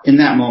are in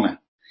that moment.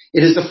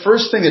 It is the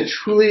first thing that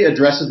truly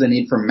addresses the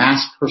need for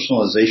mass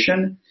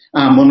personalization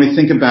when we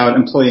think about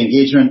employee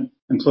engagement,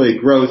 employee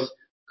growth,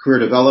 career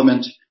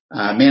development,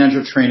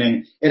 manager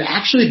training. It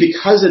actually,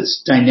 because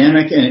it's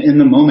dynamic and in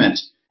the moment,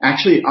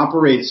 actually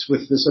operates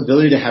with this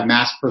ability to have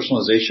mass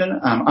personalization,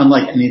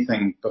 unlike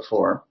anything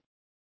before.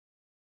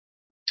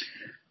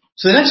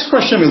 So the next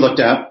question we looked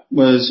at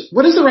was,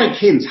 what is the right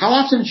cadence? How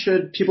often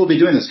should people be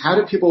doing this? How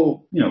do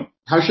people,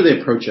 how should they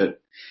approach it?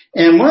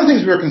 And one of the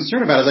things we were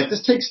concerned about is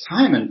this takes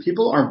time and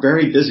people are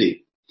very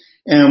busy.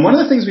 And one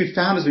of the things we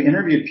found as we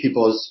interviewed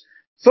people is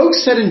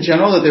folks said in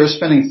general that they were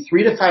spending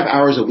 3 to 5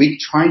 hours a week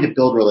trying to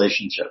build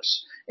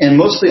relationships, and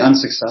mostly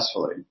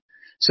unsuccessfully.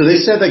 So they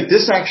said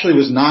this actually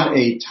was not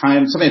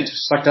something that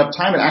sucked up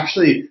time. It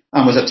actually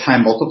was a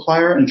time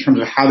multiplier in terms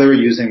of how they were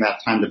using that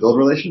time to build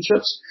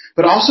relationships,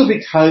 but also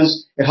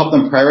because it helped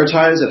them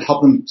prioritize, it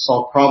helped them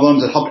solve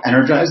problems, it helped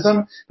energize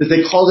them, that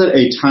they called it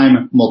a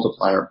time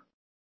multiplier.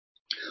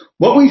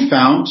 What we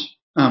found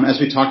as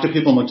we talked to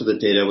people and looked at the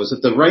data was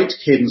that the right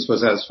cadence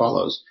was as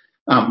follows.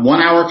 1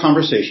 hour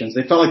conversations.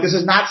 They felt like this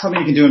is not something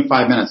you can do in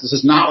 5 minutes. This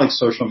is not like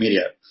social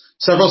media.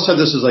 Several said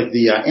this is like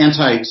the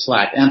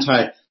anti-Slack,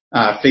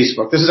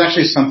 anti-Facebook. This is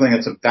actually something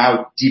that's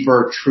about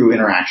deeper, true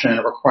interaction, and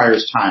it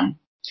requires time.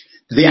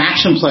 The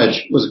action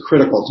pledge was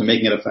critical to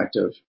making it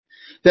effective.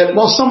 That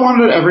while some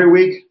wanted it every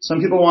week,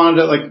 some people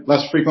wanted it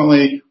less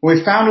frequently, what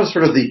we found was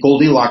sort of the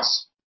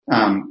Goldilocks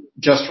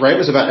just right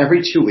was about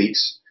every 2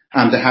 weeks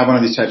to have one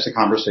of these types of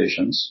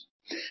conversations.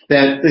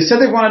 That they said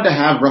they wanted to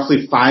have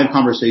roughly 5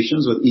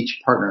 conversations with each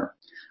partner.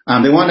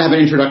 They wanted to have an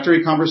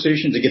introductory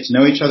conversation to get to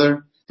know each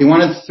other. They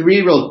wanted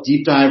 3 real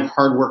deep dive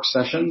hard work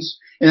sessions,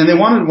 and then they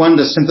wanted one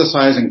to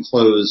synthesize and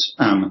close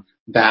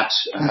that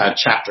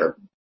chapter.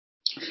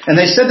 And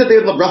they said that they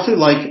would roughly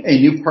like a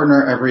new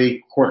partner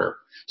every quarter.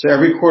 So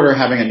every quarter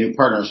having a new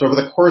partner. So over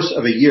the course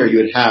of a year, you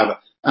would have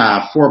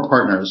 4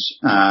 partners,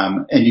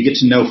 and you get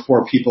to know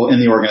 4 people in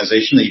the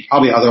organization that you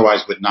probably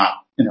otherwise would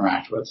not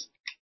interact with.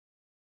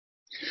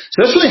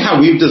 So that's really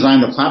how we've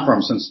designed the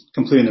platform since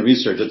completing the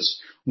research. It's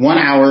 1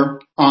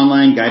 hour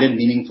online guided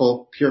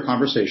meaningful peer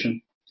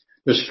conversation.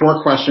 There's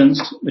 4 questions,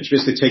 which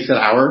basically takes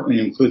that hour when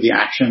you include the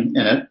action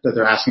in it that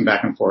they're asking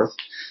back and forth.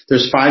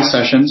 There's 5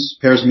 sessions.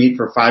 Pairs meet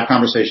for 5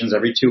 conversations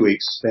every 2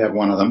 weeks. They have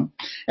one of them.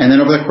 And then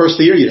over the course of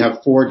the year, you'd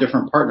have 4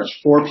 different partners,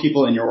 4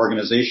 people in your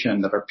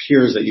organization that are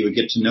peers that you would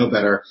get to know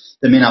better,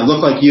 that may not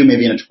look like you,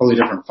 maybe in a totally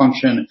different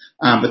function,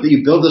 but that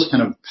you build this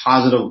kind of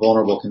positive,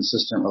 vulnerable,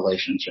 consistent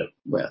relationship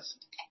with.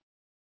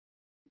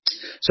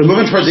 So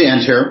moving towards the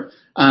end here,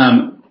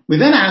 we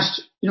then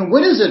asked,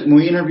 what is it when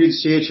we interviewed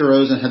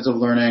CHROs and heads of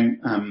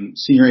learning,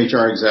 senior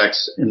HR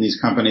execs in these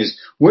companies,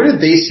 where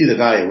did they see the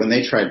value when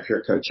they tried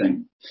peer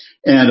coaching?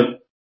 And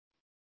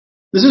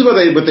This is what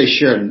they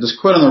shared, and this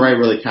quote on the right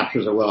really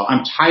captures it well.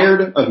 I'm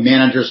tired of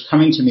managers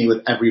coming to me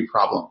with every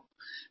problem.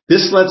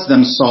 This lets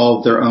them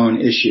solve their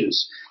own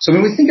issues. So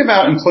when we think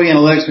about employee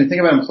analytics, when we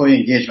think about employee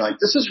engagement, like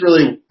this is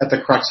really at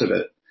the crux of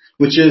it,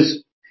 which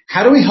is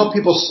how do we help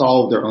people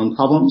solve their own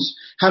problems?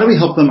 How do we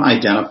help them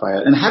identify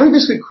it? And how do we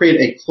basically create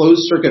a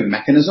closed circuit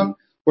mechanism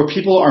where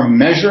people are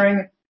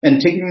measuring and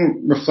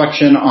taking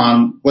reflection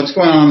on what's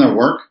going on in their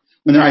work?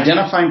 When they're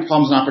identifying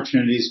problems and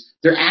opportunities,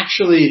 they're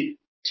actually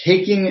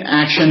taking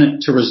action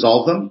to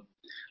resolve them,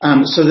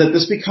 so that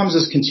this becomes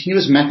this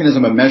continuous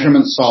mechanism of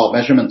measurement,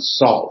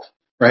 solve,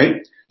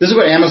 right? This is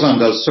what Amazon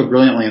does so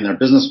brilliantly in their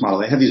business model.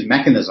 They have these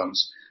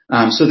mechanisms,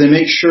 so they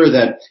make sure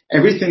that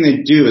everything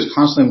they do is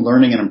constantly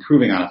learning and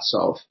improving on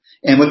itself.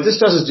 And what this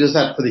does is just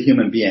that for the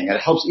human being. It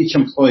helps each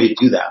employee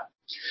do that.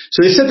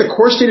 So they said the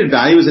core stated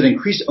value is that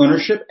increased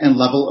ownership and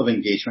level of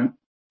engagement.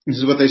 This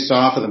is what they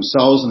saw for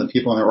themselves and the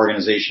people in their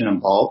organization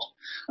involved.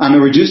 A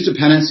reduced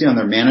dependency on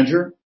their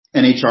manager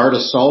and HR to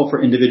solve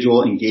for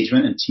individual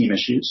engagement and team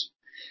issues.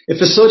 It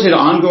facilitated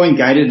ongoing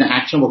guided and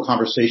actionable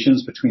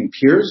conversations between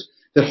peers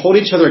that hold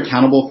each other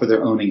accountable for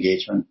their own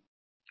engagement.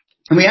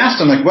 And we asked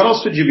them, like, what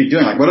else would you be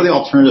doing? Like, what are the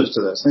alternatives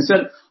to this? And they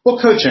said,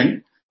 well,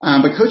 coaching,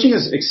 but coaching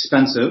is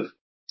expensive.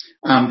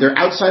 There are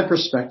outside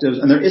perspectives,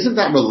 and there isn't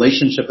that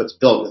relationship that's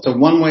built. It's a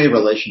one-way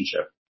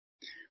relationship.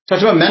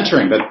 Talked about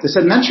mentoring, but they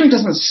said mentoring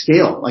doesn't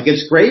scale. Like,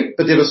 it's great,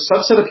 but they have a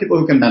subset of people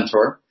who can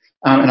mentor,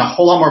 and a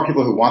whole lot more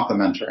people who want the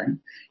mentoring.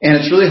 And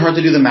it's really hard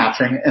to do the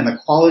matching, and the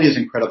quality is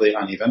incredibly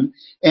uneven.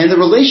 And the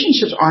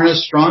relationships aren't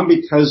as strong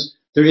because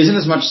there isn't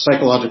as much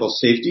psychological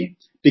safety,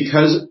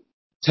 because it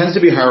tends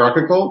to be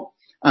hierarchical.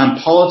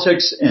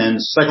 Politics and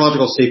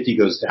psychological safety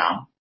goes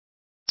down.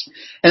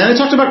 And then they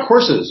talked about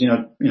courses,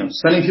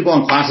 sending people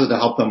in classes to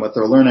help them with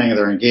their learning and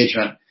their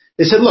engagement.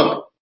 They said,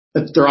 look,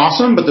 they're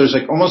awesome, but there's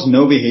like almost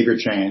no behavior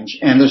change,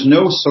 and there's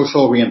no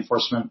social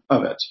reinforcement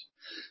of it.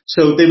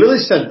 So they really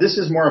said this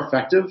is more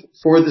effective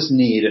for this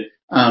need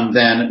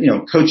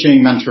than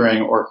coaching,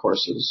 mentoring, or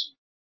courses.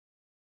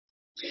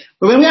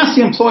 But when we asked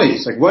the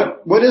employees, like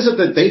what is it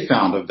that they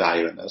found of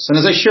value in this? And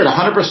as I shared,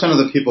 100% of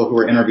the people who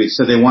were interviewed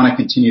said they want to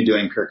continue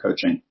doing peer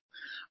coaching.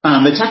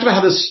 They talked about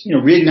how this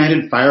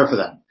reignited fire for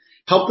them,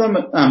 helped them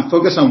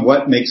focus on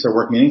what makes their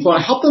work meaningful,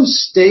 and helped them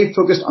stay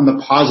focused on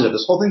the positive.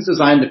 This whole thing's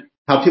designed to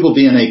help people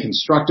be in a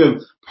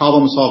constructive,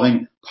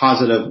 problem-solving,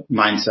 positive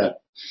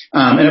mindset.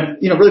 And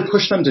it really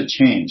pushed them to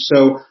change.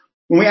 So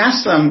when we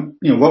asked them,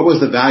 what was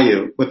the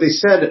value, what they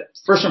said,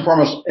 first and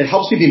foremost, it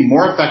helps me be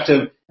more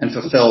effective and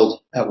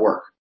fulfilled at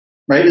work.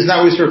 Right? Isn't that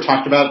what we sort of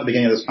talked about at the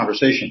beginning of this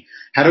conversation?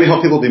 How do we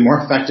help people be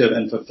more effective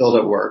and fulfilled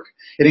at work?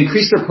 It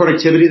increased their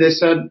productivity, they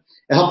said.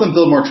 It helped them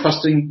build more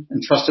trusting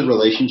and trusted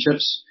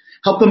relationships.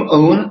 Helped them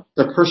own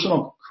their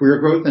personal career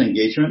growth and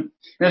engagement.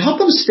 And it helped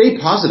them stay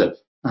positive.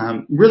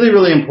 Really,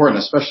 really important,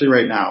 especially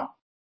right now.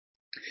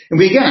 And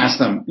we again asked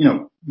them,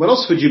 what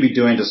else would you be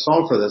doing to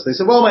solve for this? They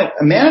said, well,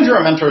 a manager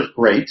or mentor is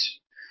great,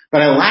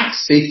 but I lack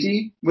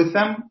safety with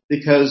them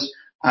because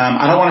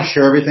I don't want to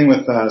share everything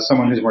with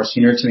someone who's more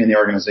senior to me in the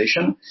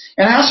organization.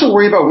 And I also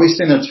worry about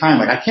wasting their time.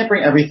 Like, I can't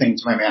bring everything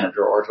to my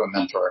manager or to a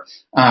mentor.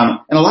 And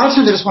a lot of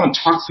times I just want to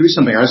talk through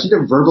something, or I just need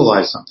to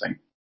verbalize something.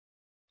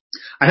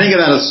 I think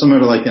of that as similar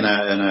to like in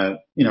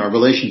a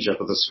relationship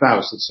with a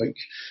spouse. It's like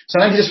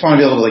sometimes you just want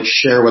to be able to like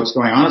share what's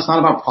going on. It's not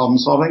about problem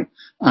solving.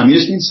 You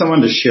just need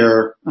someone to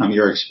share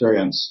your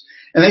experience.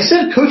 And they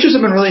said coaches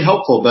have been really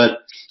helpful,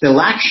 but they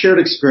lack shared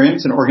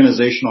experience and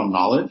organizational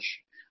knowledge.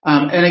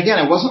 And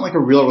again, it wasn't like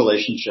a real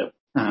relationship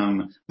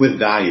with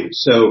value.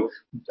 So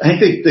I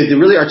think they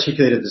really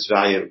articulated this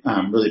value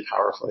really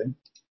powerfully.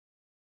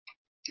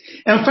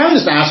 And finally,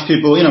 just ask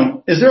people,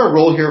 is there a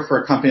role here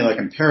for a company like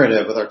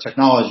Imperative with our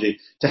technology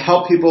to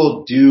help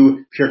people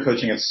do peer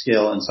coaching at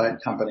scale inside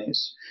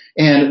companies?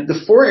 And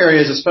the 4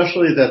 areas,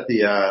 especially that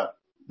the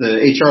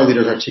HR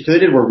leaders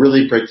articulated, were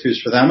really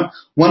breakthroughs for them.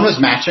 One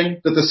was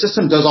matching, that the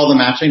system does all the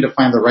matching to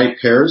find the right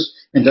pairs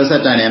and does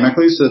that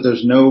dynamically so that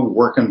there's no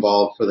work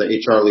involved for the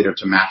HR leader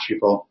to match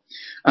people.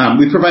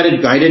 We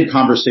provided guided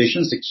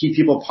conversations to keep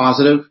people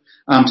positive,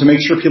 to make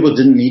sure people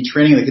didn't need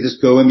training. They could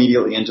just go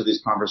immediately into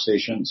these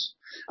conversations.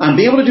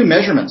 Be able to do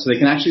measurements so they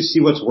can actually see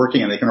what's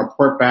working and they can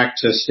report back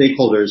to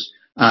stakeholders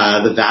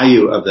the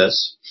value of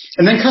this.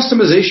 And then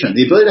customization,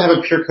 the ability to have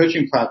a peer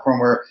coaching platform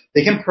where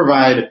they can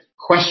provide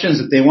questions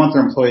that they want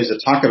their employees to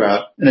talk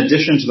about in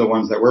addition to the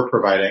ones that we're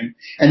providing,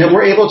 and that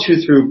we're able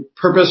to, through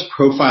purpose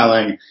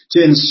profiling,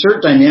 to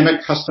insert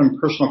dynamic custom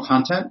personal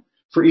content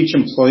for each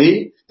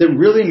employee that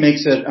really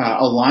makes it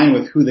align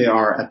with who they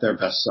are at their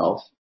best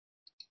self.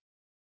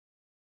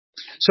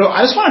 So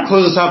I just want to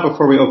close this out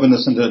before we open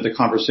this into the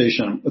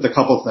conversation with a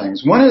couple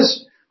things. One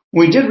is,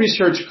 we did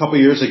research a couple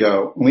years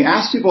ago, and we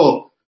asked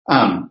people,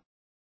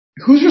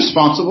 who's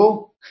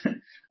responsible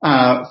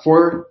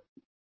for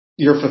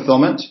your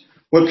fulfillment?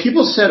 What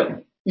people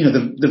said,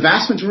 the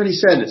vast majority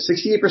said,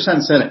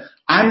 68% said,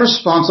 I'm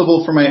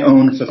responsible for my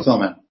own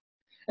fulfillment.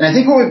 And I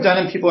think what we've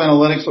done in people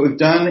analytics, what we've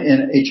done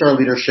in HR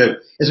leadership,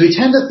 is we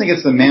tend to think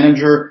it's the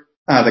manager,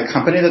 the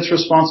company that's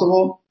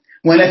responsible.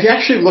 When if you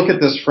actually look at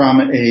this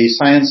from a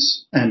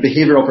science and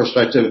behavioral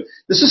perspective,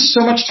 this is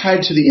so much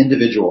tied to the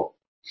individual.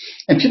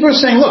 And people are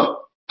saying,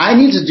 look, I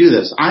need to do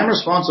this. I'm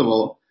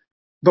responsible.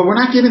 But we're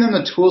not giving them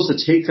the tools to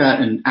take that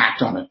and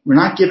act on it. We're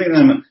not giving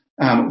them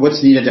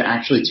what's needed to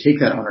actually take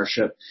that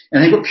ownership. And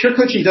I think what peer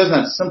coaching does in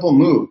that simple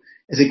move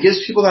is it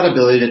gives people that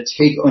ability to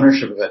take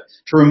ownership of it,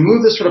 to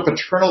remove this sort of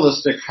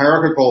paternalistic,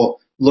 hierarchical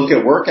look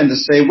at work and to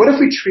say, what if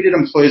we treated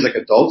employees like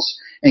adults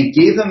and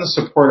gave them the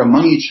support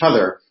among each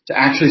other to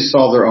actually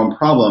solve their own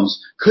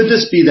problems? Could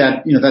this be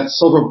that, that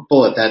silver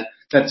bullet,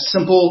 that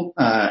simple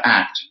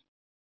act?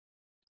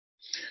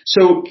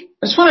 So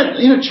I just want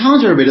to,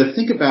 challenge everybody to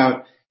think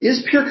about,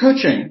 is peer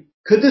coaching,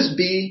 could this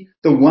be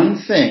the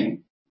one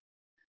thing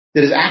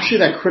that is actually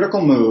that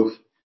critical move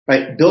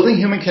by building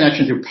human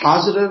connection through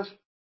positive,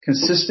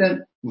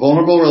 consistent,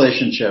 vulnerable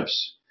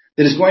relationships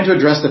that is going to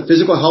address the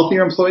physical health of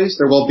your employees,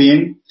 their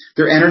well-being,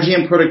 their energy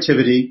and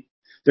productivity,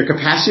 their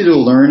capacity to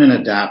learn and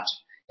adapt,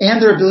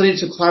 and their ability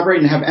to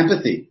collaborate and have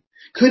empathy?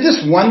 Could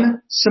this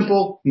one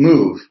simple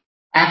move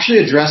actually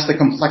address the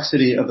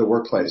complexity of the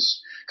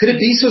workplace? Could it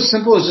be so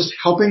simple as just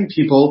helping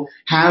people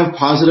have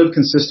positive,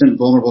 consistent,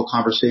 vulnerable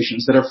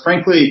conversations that are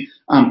frankly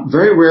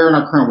very rare in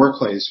our current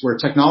workplace, where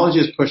technology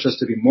has pushed us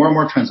to be more and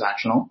more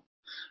transactional?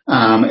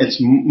 It's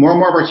more and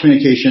more of our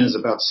communication is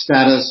about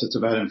status. It's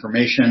about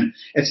information.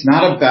 It's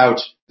not about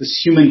this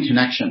human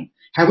connection.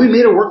 Have we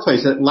made a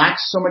workplace that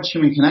lacks so much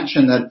human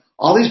connection that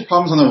all these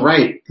problems on the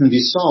right can be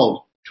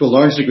solved to a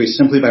large degree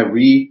simply by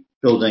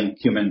rebuilding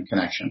human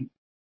connection?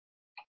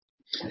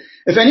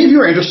 If any of you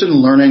are interested in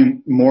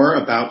learning more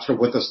about sort of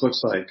what this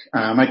looks like,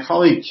 my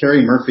colleague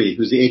Carrie Murphy,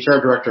 who's the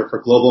HR director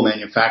for global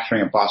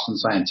manufacturing at Boston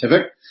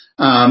Scientific,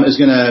 is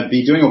going to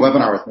be doing a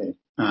webinar with me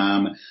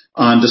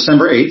on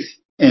December 8th.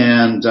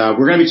 And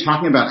we're going to be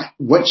talking about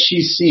what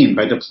she's seen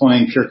by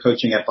deploying peer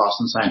coaching at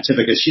Boston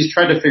Scientific, as she's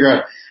tried to figure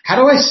out, how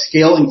do I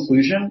scale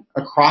inclusion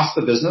across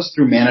the business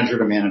through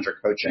manager-to-manager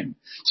coaching?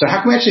 So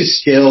how can we actually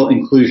scale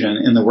inclusion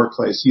in the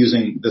workplace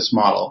using this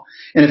model?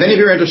 And if any of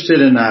you are interested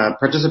in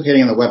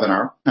participating in the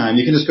webinar,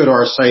 you can just go to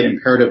our site,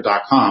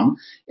 imperative.com,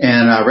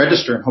 and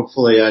register and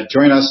hopefully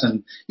join us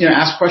and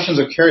ask questions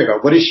of Carrie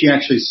about what has she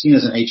actually seen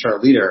as an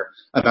HR leader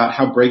about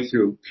how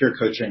breakthrough peer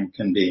coaching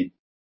can be.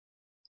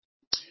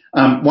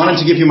 Wanted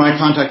to give you my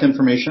contact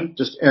information,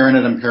 just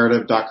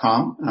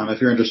aaron@imperative.com,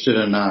 if you're interested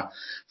in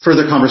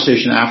further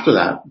conversation after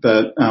that.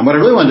 But what I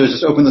really want to do is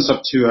just open this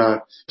up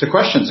to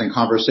questions and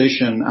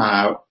conversation,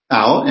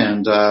 Al.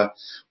 And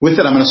with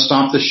it, I'm going to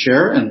stop the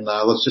share and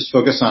let's just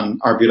focus on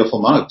our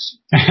beautiful mugs.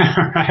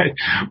 All right,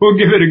 we'll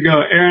give it a go,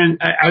 Aaron.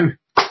 I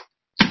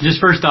just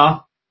first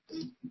off,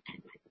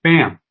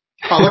 bam!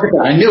 Oh, look at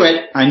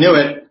that! I knew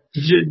it.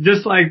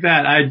 Just like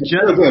that. I just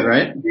so good,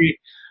 right?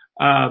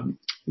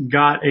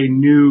 Got a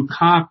new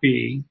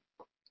copy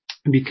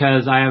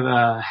because I have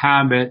a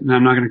habit, and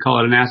I'm not going to call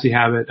it a nasty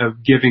habit,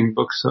 of giving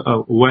books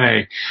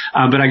away.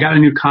 But I got a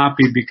new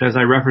copy because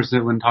I referenced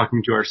it when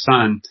talking to our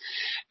son.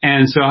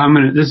 And so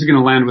this is going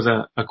to land with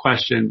a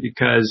question,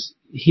 because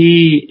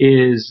he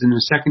is in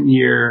the second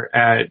year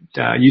at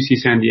UC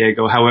San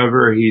Diego.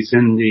 However, he's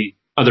in the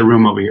other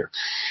room over here.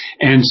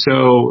 And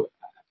so,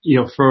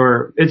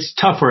 it's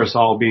tough for us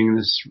all being in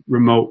this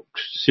remote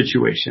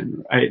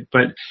situation, right?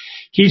 But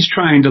he's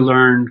trying to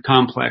learn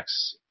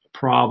complex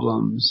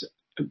problems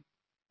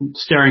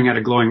staring at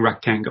a glowing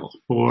rectangle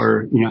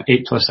for,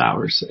 8+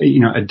 hours,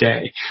 a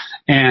day.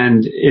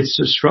 And it's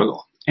a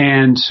struggle.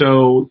 And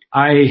so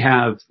I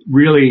have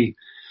really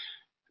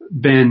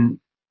been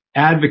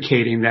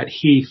advocating that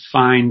he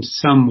find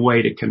some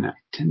way to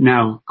connect.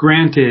 Now,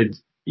 granted,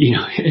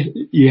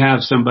 you have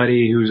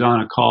somebody who's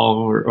on a call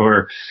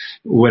or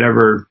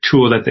whatever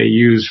tool that they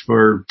use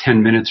for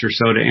 10 minutes or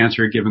so to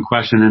answer a given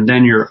question, and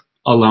then you're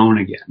alone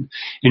again.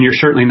 And you're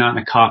certainly not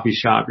in a coffee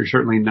shop. You're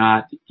certainly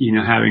not,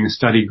 having a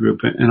study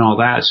group and all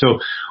that. So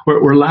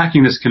we're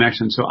lacking this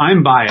connection. So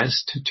I'm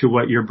biased to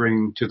what you're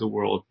bringing to the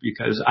world,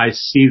 because I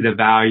see the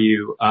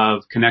value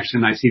of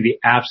connection. I see the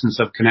absence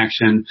of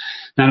connection,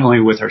 not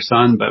only with our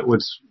son, but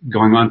what's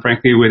going on,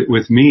 frankly,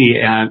 with me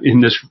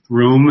in this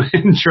room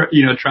and,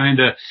 trying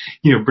to,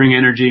 bring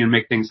energy and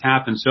make things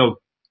happen.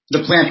 So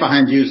the plant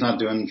behind you is not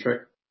doing the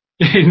trick.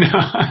 No,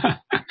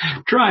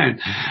 trying.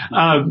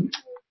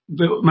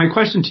 But my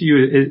question to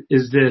you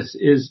is this,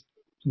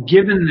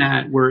 given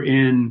that we're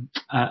in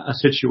a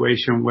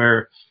situation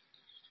where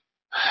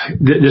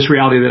this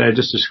reality that I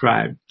just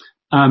described,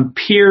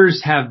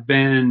 peers have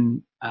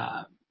been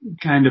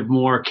kind of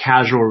more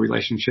casual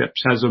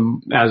relationships as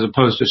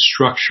opposed to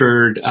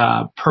structured,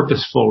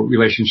 purposeful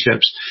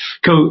relationships.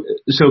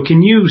 So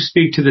can you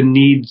speak to the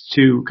need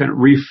to kind of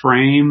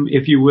reframe,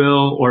 if you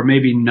will, or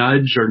maybe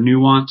nudge or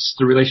nuance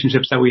the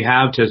relationships that we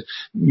have to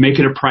make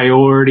it a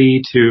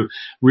priority to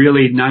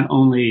really not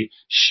only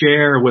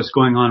share what's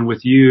going on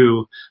with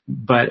you,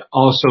 but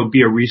also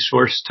be a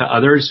resource to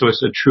others, so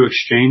it's a true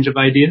exchange of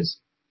ideas?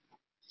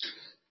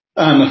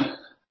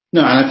 No,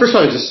 and first of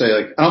all, I would just say,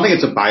 I don't think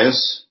it's a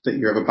bias that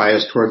you have a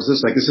bias towards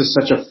this. This is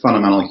such a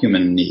fundamental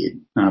human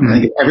need. I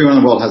think if everyone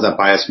in the world has that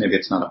bias, maybe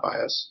it's not a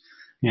bias.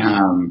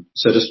 Yeah.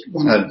 So just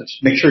want to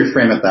make sure you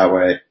frame it that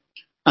way.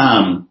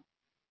 I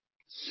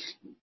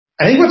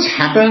think what's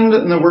happened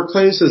in the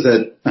workplace is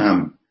that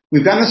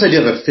we've gotten this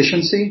idea of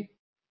efficiency,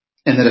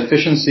 and that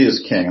efficiency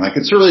is king. Like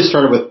it's really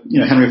started with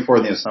Henry Ford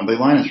and the assembly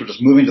line, and sort of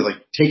just moving to like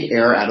take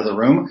air out of the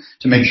room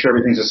to make sure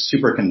everything's just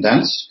super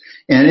condensed.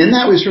 And in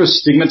that, we sort of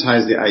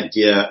stigmatize the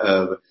idea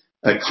of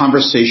a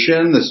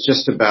conversation that's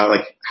just about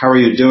like how are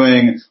you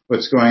doing,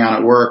 what's going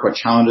on at work, what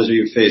challenges are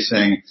you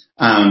facing,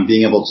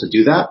 being able to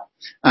do that.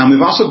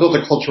 We've also built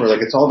a culture where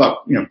like it's all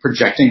about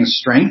projecting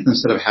strength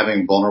instead of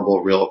having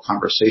vulnerable, real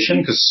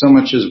conversation, because so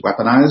much is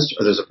weaponized,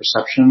 or there's a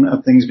perception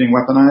of things being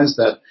weaponized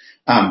that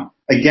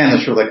again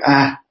it's sort of like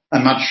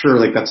I'm not sure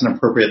like that's an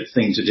appropriate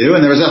thing to do.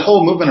 And there was that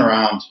whole movement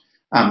around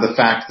the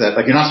fact that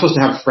like you're not supposed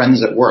to have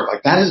friends at work.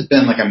 Like that has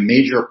been like a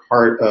major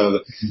part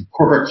of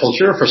corporate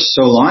culture for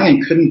so long,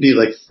 and couldn't be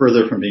like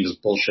further from being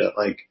just bullshit.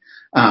 Like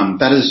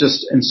that is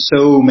just in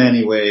so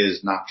many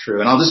ways not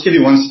true. And I'll just give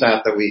you one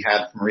stat that we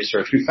had from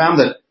research. We found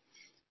that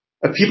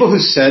of people who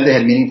said they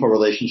had meaningful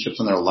relationships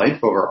in their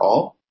life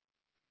overall,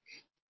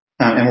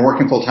 and were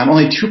working full time,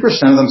 only 2%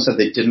 of them said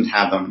they didn't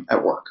have them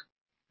at work.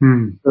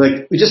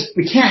 Like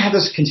we can't have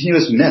this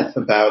continuous myth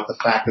about the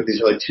fact that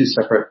these are like two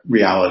separate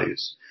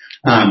realities.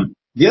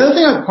 The other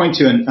thing I would point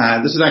to,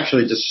 and this is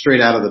actually just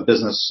straight out of the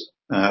business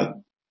of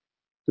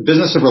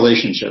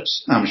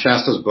relationships,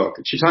 Shasta's book.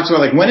 She talks about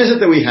like when is it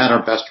that we had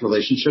our best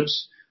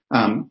relationships,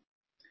 and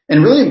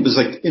really it was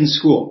like in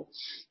school.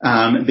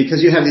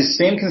 Because you have these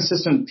same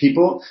consistent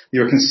people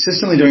you were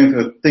consistently doing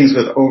things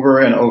with over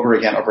and over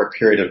again over a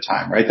period of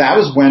time, right? That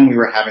was when we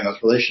were having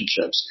those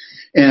relationships.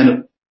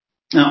 And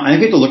now I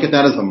think we have to look at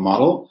that as a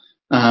model.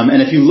 And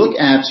if you look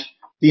at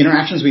the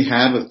interactions we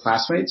had with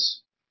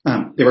classmates,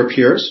 they were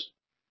peers.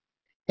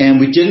 And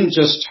we didn't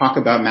just talk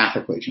about math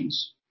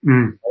equations.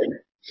 Right?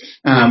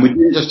 We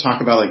didn't just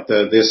talk about like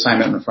the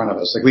assignment in front of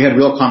us. Like we had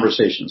real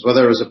conversations,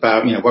 whether it was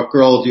about, what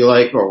girl do you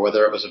like, or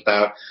whether it was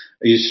about,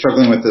 are you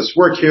struggling with this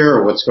work here,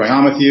 or what's going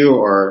on with you,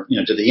 or,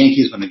 did the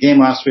Yankees win the game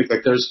last week? Like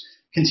there's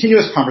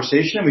continuous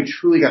conversation, and we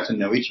truly got to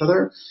know each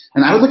other.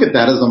 And I would look at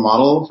that as a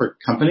model for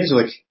companies,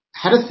 like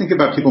how to think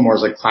about people more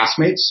as like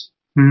classmates,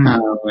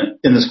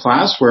 in this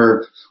class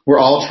where we're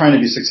all trying to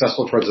be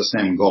successful towards the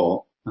same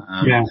goal.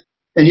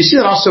 And you see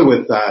that also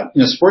with,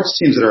 sports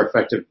teams that are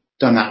effective,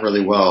 done that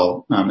really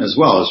well, as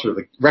well, as sort of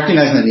like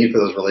recognizing the need for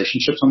those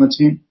relationships on the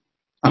team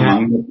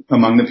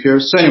among the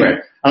peers. So anyway,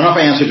 I don't know if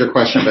I answered your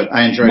question, but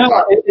I enjoyed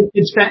talking.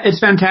 It's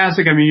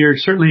fantastic. I mean, you're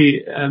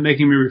certainly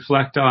making me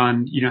reflect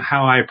on,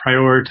 how I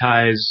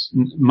prioritize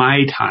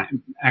my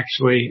time,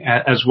 actually,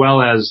 as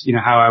well as,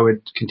 how I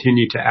would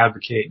continue to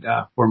advocate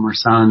for my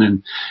son.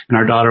 And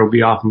our daughter will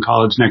be off in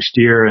college next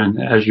year. And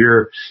as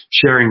you're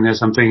sharing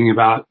this, I'm thinking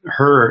about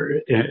her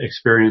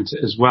experience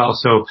as well.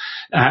 So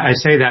I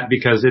say that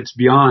because it's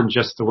beyond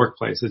just the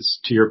workplace. It's,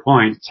 to your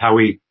point, it's how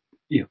we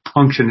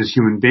function as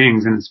human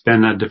beings, and it's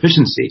been a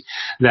deficiency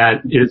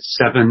that is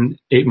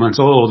 7-8 months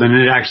old, and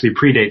it actually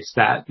predates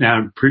that.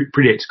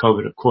 Predates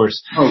COVID, of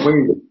course. Oh,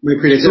 we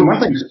predates it.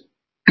 One thing,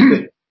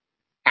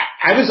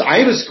 I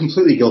was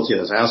completely guilty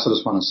of this. I also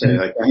just want to say,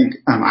 like, I think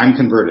I'm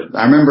converted.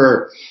 I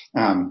remember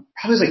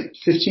probably like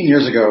 15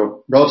 years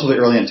ago, relatively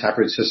early in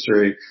Taproot's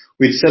history,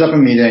 we'd set up a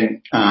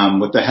meeting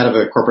with the head of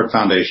a corporate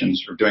foundation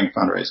for doing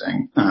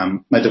fundraising.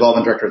 My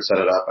development director had set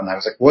it up, and I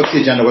was like, "What's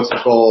the agenda? What's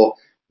the goal?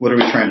 What are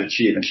we trying to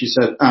achieve?" And she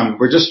said,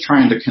 "We're just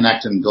trying to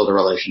connect and build a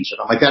relationship."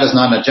 I'm like, "That is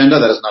not an agenda.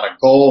 That is not a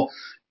goal.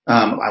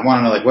 I want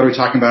to know, like, what are we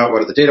talking about?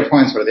 What are the data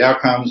points? What are the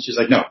outcomes?" She's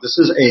like, "No, this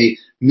is a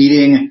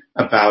meeting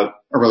about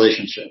a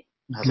relationship."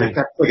 And I was like,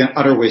 "That's like an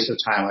utter waste of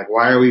time. Like,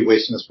 why are we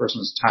wasting this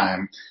person's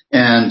time?"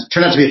 And it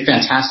turned out to be a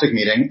fantastic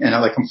meeting, and it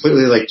like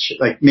completely like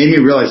made me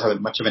realize how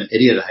much of an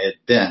idiot I had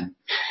been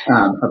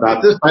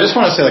about this. I just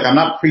want to say, like, I'm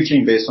not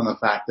preaching based on the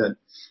fact that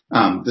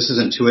this is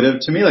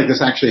intuitive to me. Like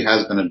this actually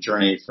has been a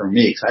journey for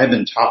me, because I have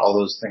been taught all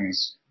those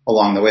things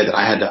along the way that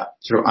I had to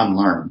sort of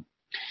unlearn.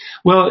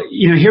 Well,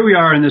 here we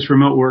are in this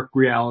remote work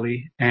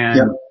reality,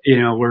 and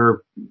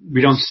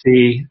we don't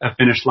see a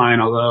finish line,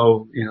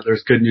 although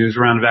there's good news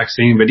around a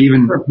vaccine, but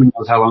even who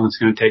knows how long it's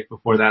going to take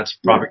before that's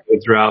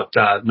propagated throughout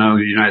not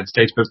only the United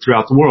States but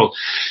throughout the world.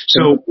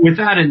 So with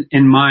that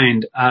in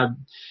mind,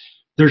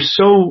 there's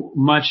so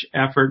much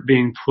effort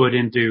being put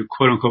into,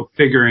 quote unquote,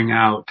 figuring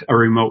out a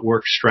remote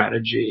work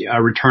strategy,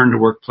 a return to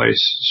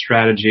workplace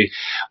strategy.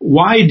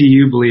 Why do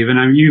you believe, and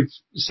I mean, you've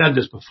said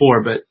this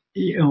before, but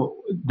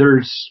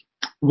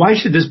why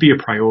should this be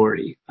a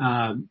priority?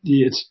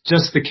 It's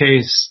just the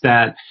case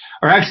that,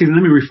 or actually,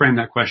 let me reframe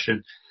that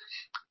question.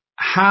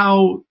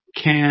 How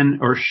can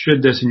or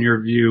should this, in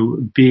your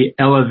view, be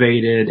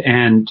elevated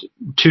and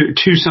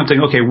to something,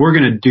 okay, we're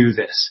going to do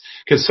this?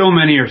 Because so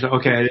many are,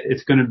 okay,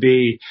 it's going to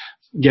be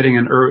getting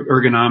an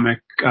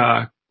ergonomic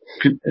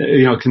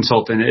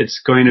consultant.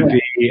 It's going to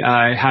be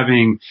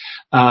having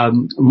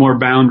more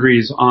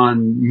boundaries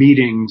on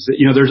meetings.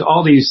 There's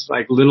all these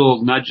like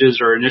little nudges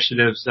or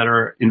initiatives that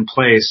are in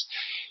place.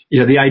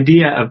 The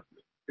idea of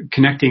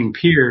connecting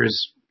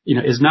peers,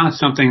 is not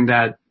something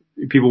that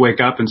people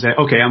wake up and say,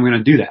 okay, I'm going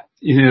to do that.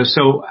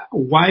 So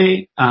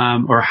why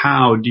or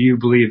how do you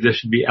believe this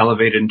should be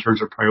elevated in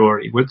terms of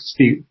priority? What's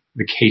the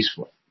case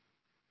for it?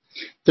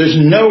 There's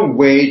no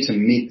way to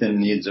meet the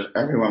needs of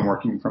everyone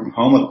working from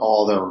home with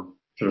all their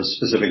sort of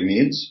specific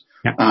needs.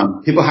 Yeah.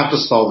 People have to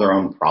solve their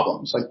own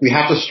problems. Like, we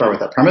have to start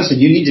with that premise,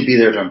 and you need to be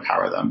there to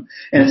empower them.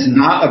 And it's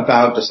not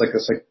about just like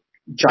this like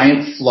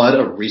giant flood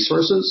of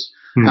resources.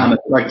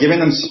 It's about giving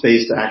them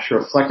space to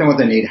actually reflect on what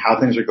they need, how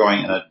things are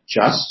going, and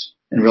adjust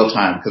in real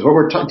time. Because what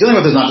we're dealing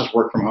with is not just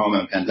work from home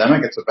and a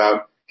pandemic. It's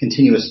about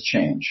continuous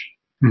change.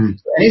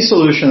 So any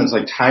solution that's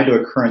like tied to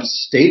a current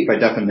state, by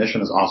definition,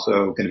 is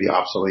also going to be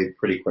obsolete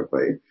pretty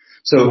quickly.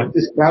 So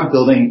it's about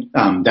building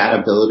that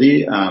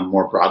ability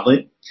more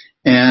broadly.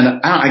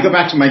 And I go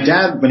back to my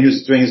dad when he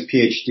was doing his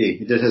PhD.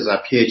 He did his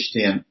PhD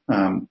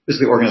in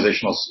basically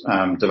organizational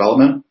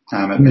development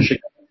at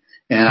Michigan.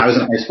 And I was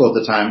in high school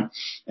at the time.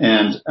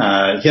 And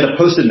he had a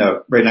Post-it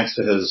note right next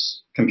to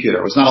his computer.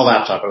 It was not a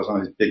laptop. It was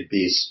one of these big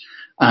beasts.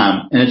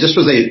 And it just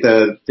was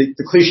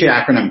the cliche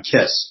acronym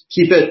KISS.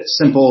 Keep it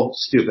simple,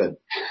 stupid.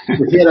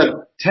 He had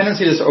a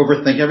tendency to just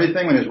overthink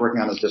everything when he was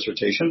working on his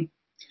dissertation.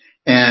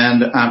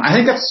 And I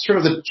think that's sort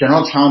of the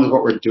general challenge of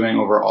what we're doing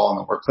overall in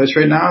the workplace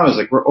right now, is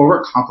like we're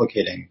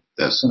overcomplicating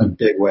this in a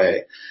big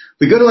way.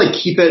 We go to like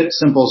keep it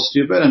simple,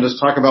 stupid, and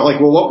just talk about like,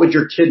 well, what would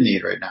your kid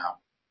need right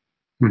now?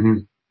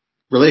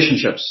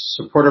 Relationships,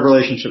 supportive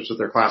relationships with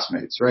their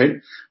classmates, right?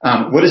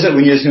 What is it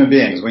we need as human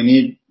beings? We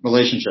need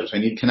relationships. We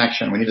need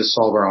connection. We need to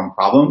solve our own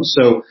problems.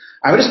 So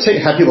I would just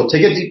have people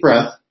take a deep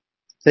breath,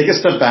 take a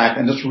step back,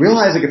 and just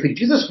realize like if we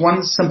do this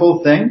one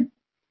simple thing,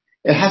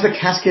 it has a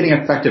cascading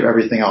effect of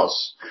everything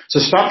else. So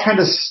stop trying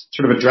to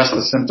sort of address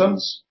the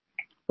symptoms.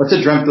 Let's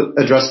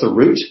address the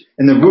root,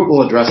 and the root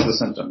will address the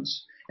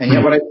symptoms. And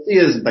yet what I see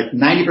is like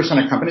 90%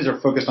 of companies are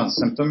focused on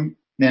symptom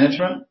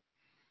management.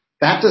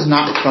 That does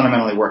not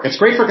fundamentally work. It's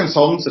great for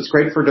consultants. It's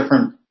great for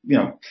different,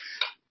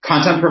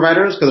 content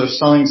providers because they're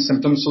selling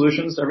symptom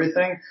solutions to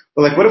everything.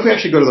 But like, what if we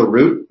actually go to the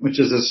root, which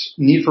is this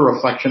need for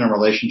reflection and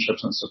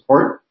relationships and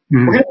support?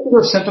 We're going to see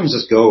those symptoms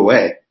just go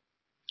away.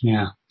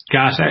 Yeah.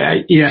 Gosh,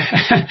 I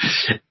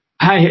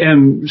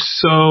am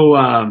so,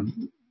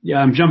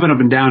 I'm jumping up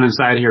and down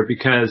inside here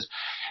because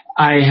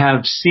I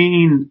have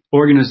seen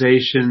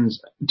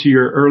organizations, to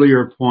your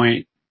earlier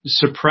point,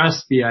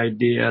 suppress the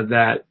idea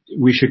that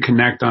we should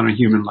connect on a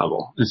human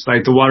level. It's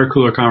like the water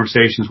cooler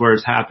conversations where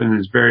it's happened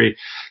is very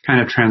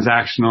kind of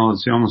transactional.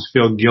 It's, you almost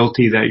feel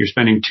guilty that you're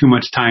spending too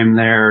much time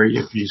there.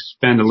 If you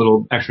spend a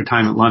little extra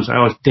time at lunch,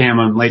 damn,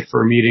 I'm late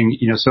for a meeting.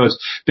 So it's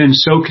been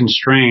so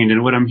constrained.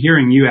 And what I'm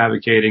hearing you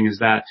advocating is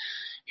that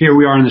here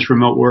we are in this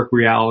remote work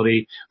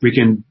reality. We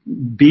can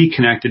be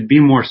connected,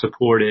 be more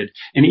supported.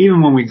 And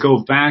even when we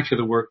go back to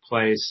the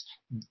workplace,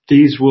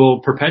 these will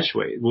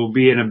perpetuate. We'll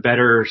be in a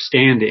better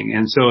standing.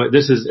 And so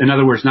this is, in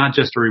other words, not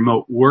just a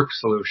remote work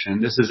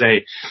solution. This is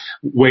a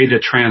way to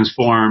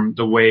transform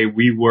the way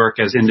we work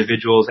as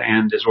individuals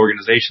and as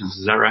organizations.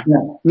 Is that right?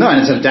 Yeah. No, and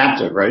it's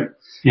adaptive, right?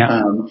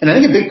 Yeah. And I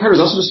think a big part is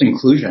also just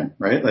inclusion,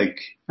 right? Like,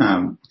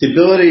 the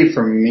ability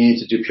for me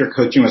to do peer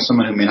coaching with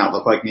someone who may not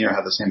look like me or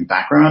have the same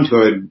background, who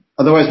would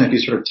otherwise might be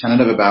sort of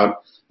tentative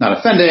about not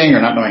offending or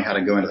not knowing how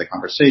to go into the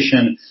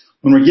conversation.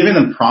 When we're giving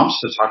them prompts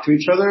to talk to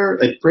each other,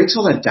 it breaks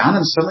all that down,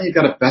 and suddenly you've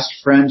got a best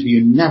friend who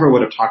you never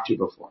would have talked to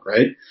before,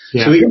 right?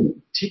 Yeah. So we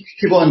can teach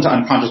people into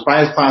unconscious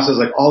bias classes,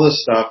 like all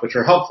this stuff, which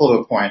are helpful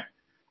to a point,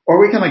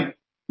 or we can like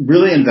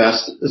really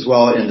invest as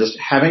well in just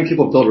having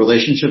people build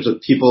relationships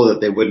with people that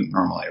they wouldn't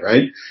normally,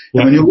 right?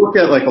 Yeah. And when you look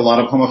at like a lot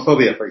of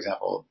homophobia, for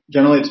example,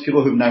 generally it's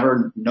people who've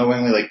never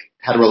knowingly like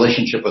had a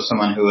relationship with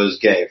someone who is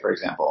gay, for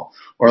example.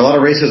 Or a lot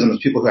of racism is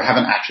people who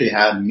haven't actually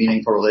had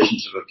meaningful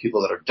relationships with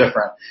people that are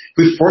different. If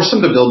we force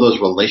them to build those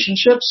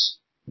relationships,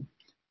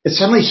 it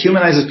suddenly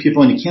humanizes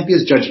people, and you can't be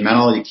as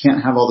judgmental. You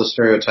can't have all the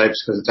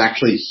stereotypes because it's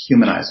actually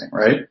humanizing,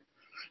 right?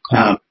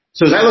 Yeah.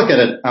 So as I look at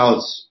it,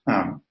 Alex,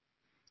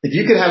 if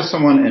you could have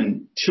someone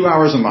in 2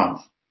 hours a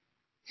month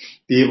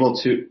be able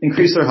to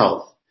increase their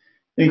health,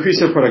 increase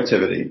their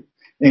productivity,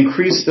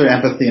 increase their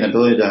empathy and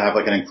ability to have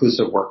like an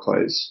inclusive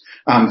workplace,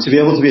 to be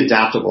able to be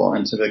adaptable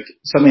and to like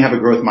suddenly have a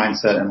growth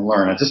mindset and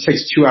learn. It just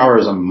takes 2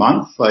 hours a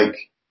month. Like,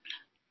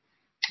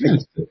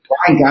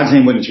 why in God's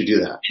name wouldn't you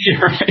do that?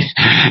 You're right.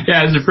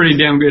 Yeah, it's a pretty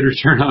damn good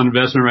return on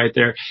investment right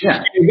there.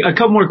 Yeah. A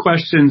couple more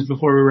questions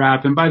before we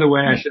wrap. And by the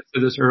way, I should have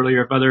said this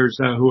earlier. If others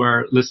who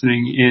are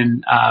listening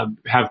in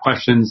have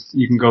questions,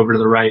 you can go over to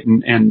the right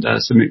and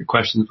submit your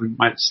questions. We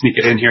might sneak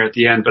it in here at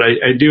the end. But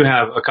I do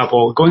have a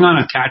couple going on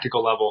a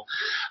tactical level.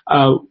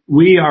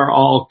 We are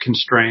all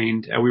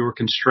constrained. We were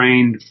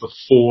constrained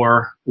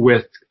before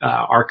with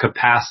our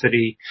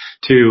capacity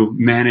to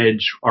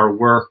manage our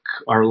work,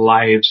 our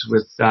lives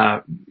with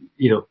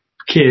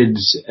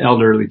kids,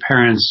 elderly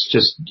parents,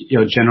 just,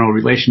 general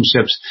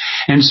relationships.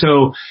 And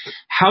so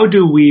how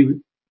do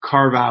we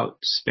carve out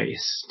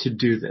space to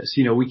do this?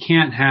 We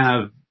can't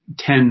have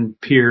 10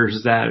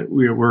 peers that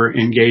we're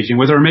engaging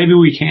with, or maybe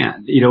we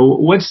can.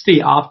 What's the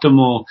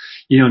optimal,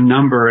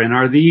 number? And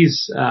are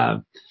these,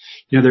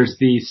 there's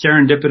the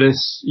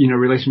serendipitous,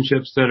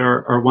 relationships that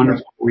are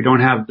wonderful. We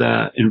don't have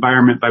the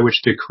environment by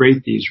which to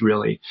create these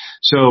really.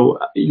 So,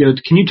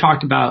 can you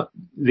talk about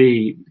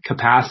the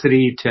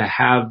capacity to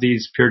have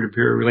these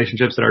peer-to-peer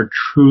relationships that are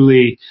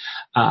truly,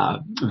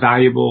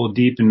 valuable,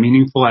 deep, and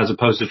meaningful as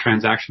opposed to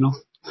transactional?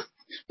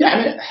 Yeah,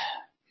 I mean,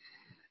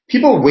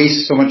 people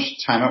waste so much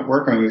time at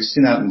work. I mean, we've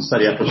seen that in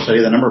study after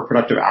study, the number of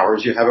productive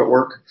hours you have at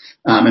work.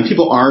 And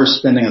people are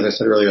spending, as I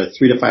said earlier,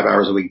 3 to 5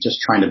 hours a week just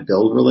trying to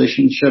build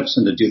relationships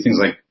and to do things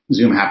like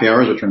Zoom happy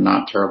hours, which are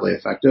not terribly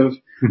effective.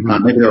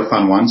 Mm-hmm. Maybe they're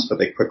fun once, but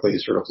they quickly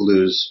sort of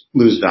lose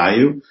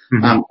value.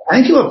 Mm-hmm. I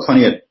think people have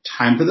plenty of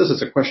time for this.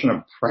 It's a question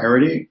of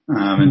priority,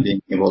 and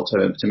being able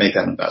to make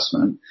that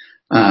investment.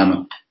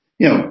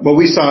 What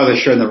we saw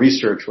this year in the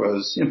research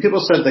was, people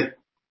said that,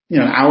 an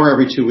hour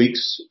every 2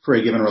 weeks for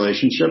a given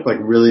relationship,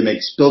 really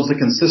builds a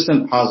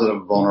consistent,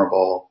 positive,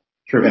 vulnerable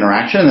sort of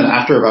interaction. And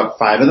after about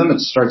 5 of them, it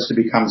starts to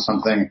become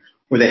something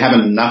where they have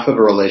enough of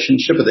a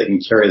relationship that they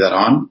can carry that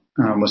on,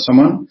 with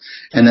someone.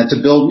 And that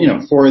to build,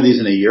 4 of these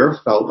in a year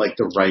felt like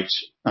the right,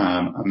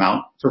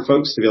 amount for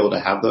folks to be able to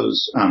have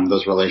those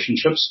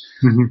relationships.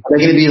 Mm-hmm. Are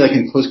they going to be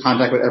in close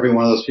contact with every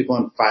one of those people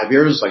in 5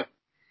 years?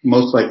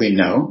 Most likely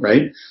no,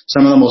 right?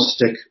 Some of them will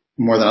stick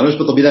more than others,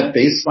 but there'll be that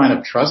baseline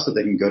of trust that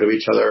they can go to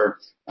each other,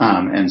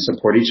 and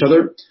support each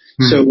other.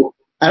 Mm-hmm. So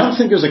I don't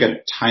think there's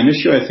a time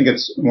issue. I think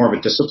it's more of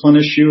a discipline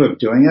issue of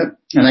doing it.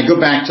 And I go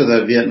back to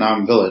the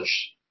Vietnam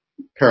Village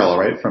parallel,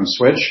 right, from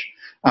Switch.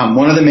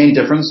 One of the main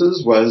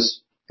differences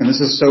was, and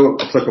this is so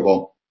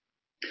applicable,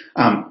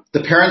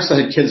 the parents that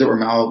had kids that were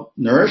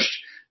malnourished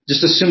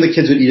just assumed the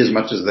kids would eat as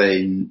much as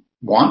they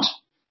want,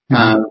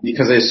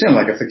 because they assume,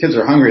 if the kids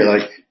are hungry,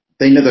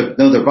 they know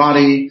their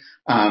body,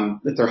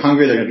 if they're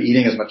hungry, they're going to be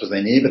eating as much as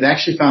they need. But they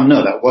actually found,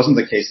 no, that wasn't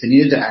the case. They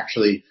needed to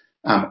actually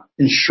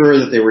ensure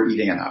that they were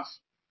eating enough,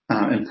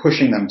 and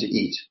pushing them to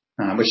eat,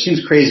 which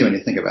seems crazy when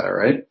you think about it,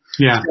 right?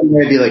 Yeah. It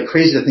might be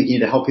crazy to think you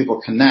need to help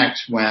people connect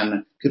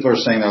when people are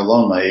saying they're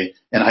lonely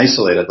and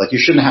isolated. You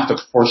shouldn't have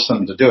to force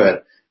them to do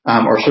it,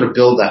 or sort of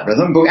build that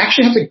rhythm. But we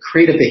actually have to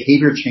create a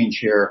behavior change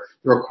here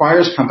that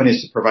requires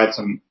companies to provide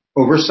some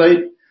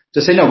oversight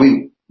to say, no,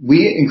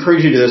 we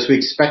encourage you to do this. We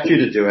expect you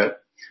to do it.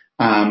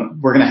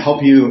 We're going to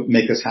help you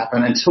make this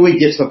happen until we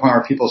get to the point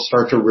where people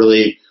start to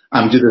really,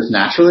 do this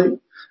naturally.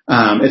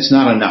 It's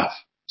not enough.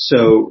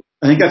 So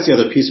I think that's the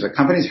other piece of it.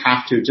 Companies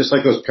have to, just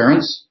like those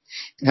parents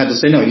had to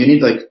say, no, you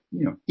need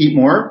eat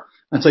more.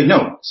 And it's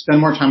no, spend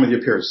more time with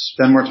your peers,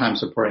 spend more time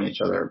supporting each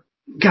other.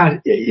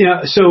 God,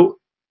 so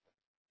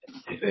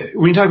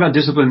when you talk about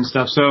discipline and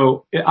stuff,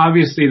 so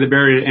obviously the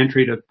barrier to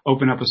entry to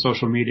open up a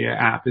social media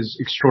app is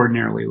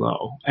extraordinarily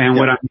low. And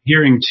what I'm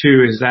hearing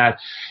too is that,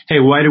 hey,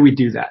 why do we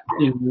do that?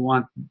 We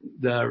want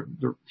the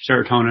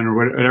serotonin or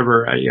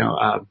whatever,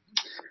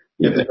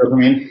 the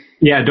dopamine.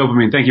 Yeah,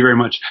 dopamine. Thank you very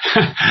much.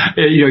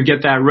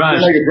 Get that rush.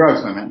 It's like a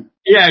drug, man.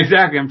 Yeah,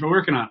 exactly. I'm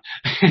working on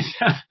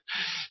it.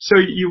 So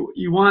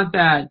you want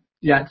that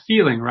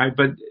feeling, right?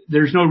 But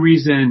there's no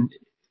reason,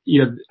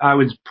 I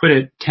would put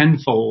it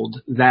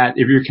tenfold that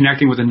if you're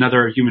connecting with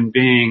another human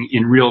being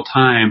in real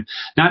time,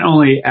 not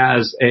only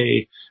as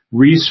a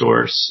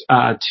resource,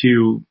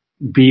 to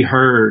be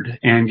heard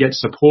and get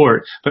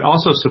support, but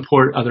also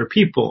support other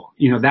people.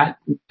 That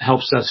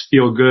helps us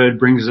feel good,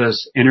 brings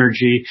us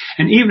energy.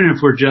 And even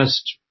if we're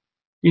just,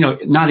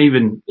 not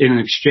even in an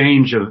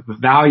exchange of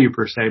value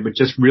per se, but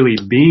just really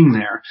being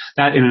there,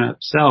 that in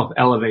itself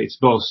elevates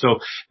both. So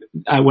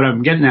what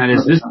I'm getting at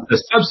is this is a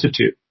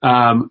substitute,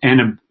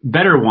 and a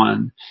better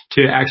one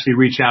to actually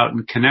reach out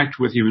and connect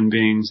with human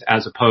beings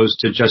as opposed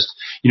to just,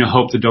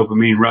 hope the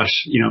dopamine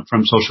rush,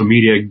 from social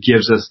media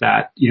gives us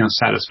that,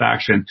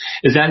 satisfaction.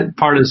 Is that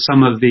part of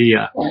some of the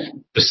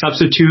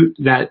substitute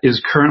that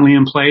is currently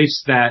in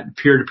place that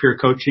peer-to-peer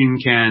coaching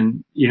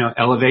can,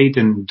 elevate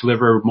and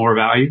deliver more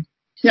value?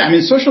 Yeah,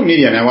 social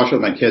media, I watch it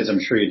with my kids. I'm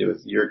sure you do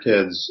with your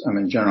kids.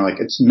 In general,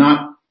 it's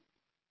not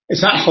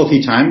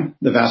healthy time,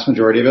 the vast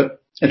majority of it.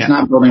 It's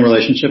not building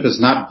relationship.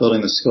 It's not building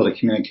the skill to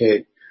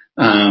communicate.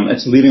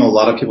 It's leaving a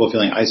lot of people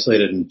feeling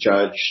isolated and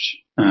judged,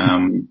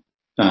 in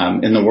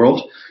the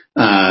world.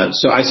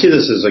 So I see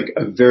this as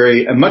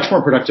a much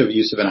more productive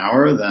use of an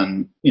hour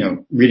than,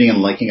 reading and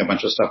liking a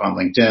bunch of stuff on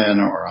LinkedIn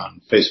or on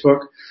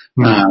Facebook,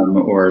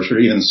 or sort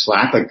of even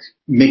Slack,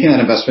 making that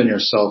investment in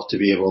yourself to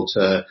be able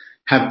to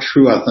have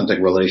true, authentic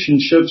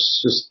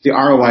relationships, just the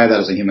ROI of that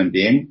as a human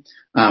being.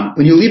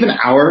 When you leave an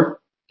hour,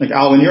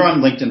 Al, when you're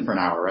on LinkedIn for an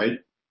hour, right?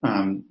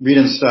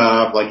 Reading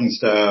stuff, liking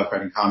stuff,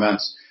 writing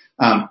comments.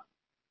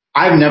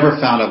 I've never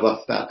found I've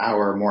left that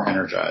hour more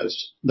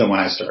energized than when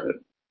I started.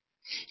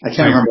 I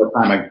can't remember the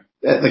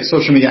time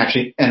social media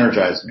actually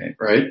energized me,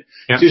 right? Yep.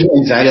 It's usually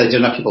anxiety, did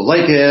enough people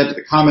like it,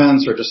 the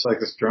comments, or just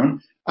this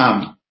drone.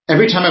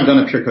 Every time I've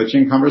done a peer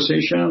coaching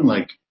conversation,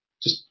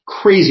 just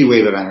crazy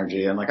wave of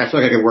energy. And I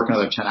feel like I could work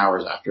another 10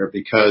 hours after it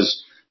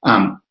because,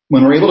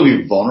 when we're able to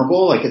be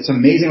vulnerable, it's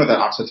amazing what that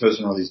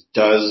oxytocin release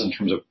does in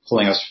terms of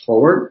pulling us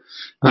forward.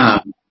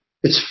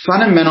 It's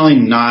fundamentally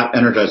not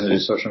energizing to do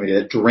social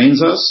media. It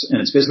drains us,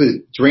 and it's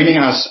basically draining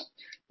us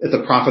at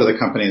the profit of the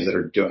companies that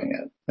are doing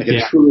it. Like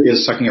it truly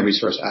is sucking a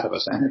resource out of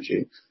us,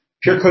 energy.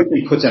 Pure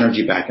coaching puts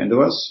energy back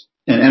into us,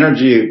 and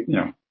energy,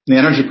 the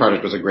energy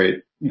project was a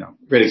great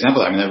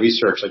example of that. I mean, that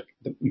research, like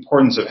the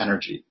importance of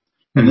energy,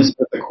 and this is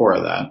at the core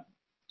of that.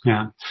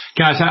 Yeah.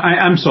 Gosh,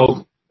 I'm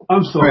sold.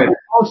 Right.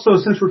 Also,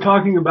 since we're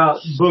talking about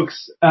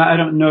books, I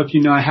don't know if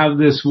you know, I have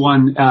this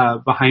one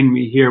behind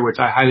me here, which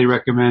I highly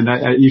recommend.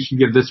 You should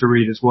give this a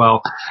read as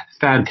well.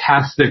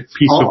 Fantastic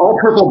piece of all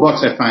purple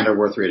books I find are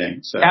worth reading.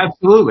 So.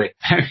 Absolutely.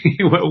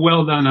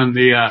 Well done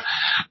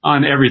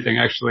on everything,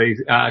 actually.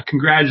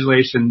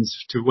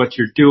 Congratulations to what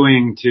you're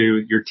doing,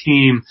 to your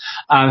team.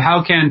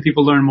 How can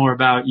people learn more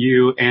about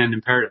you and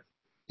Imperative?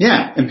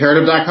 Yeah,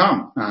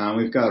 Imperative.com.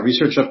 We've got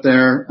research up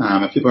there.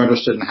 If people are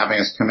interested in having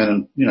us come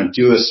in and,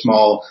 do a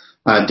small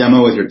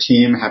demo with your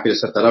team, happy to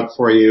set that up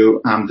for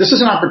you. This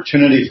is an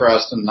opportunity for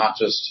us to not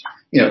just,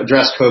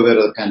 address COVID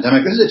or the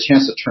pandemic. This is a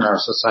chance to turn our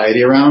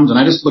society around. And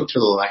I just looked to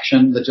the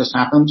election that just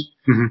happened.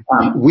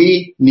 Mm-hmm.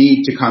 We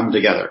need to come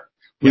together.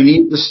 We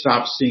need to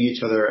stop seeing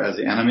each other as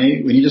the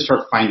enemy. We need to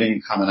start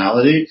finding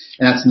commonality.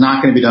 And that's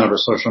not going to be done over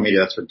social media.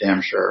 That's for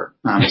damn sure.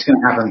 It's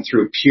going to happen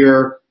through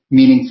pure,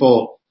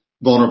 meaningful,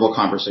 vulnerable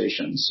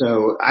conversations.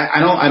 So I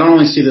don't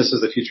only see this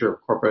as the future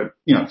of corporate,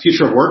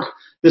 future of work.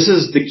 This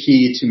is the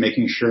key to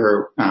making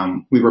sure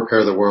we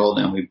repair the world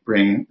and we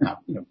bring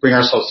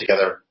ourselves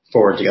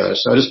forward together.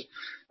 So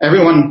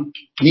everyone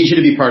needs you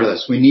to be part of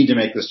this. We need to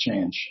make this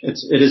change.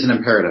 It is an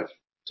imperative.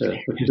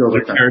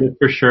 Imperative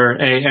for sure.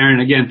 Hey,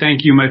 Aaron, again,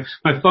 thank you. My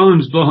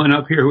phone's blowing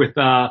up here with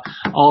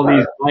all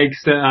these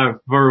likes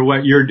for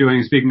what you're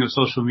doing. Speaking of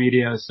social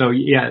media, so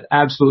yeah,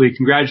 absolutely.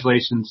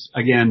 Congratulations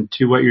again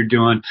to what you're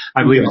doing.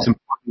 I believe it's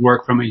important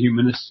work from a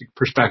humanistic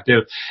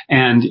perspective,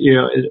 and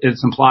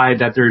it's implied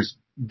that there's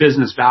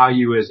business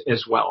value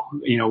as well,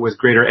 with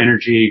greater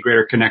energy,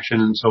 greater connection,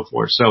 and so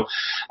forth. So,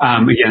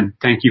 again,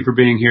 thank you for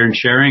being here and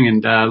sharing,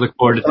 and look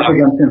forward to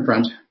talking again,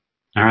 friend.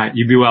 All right,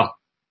 you be well.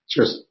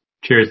 Cheers.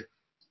 Cheers.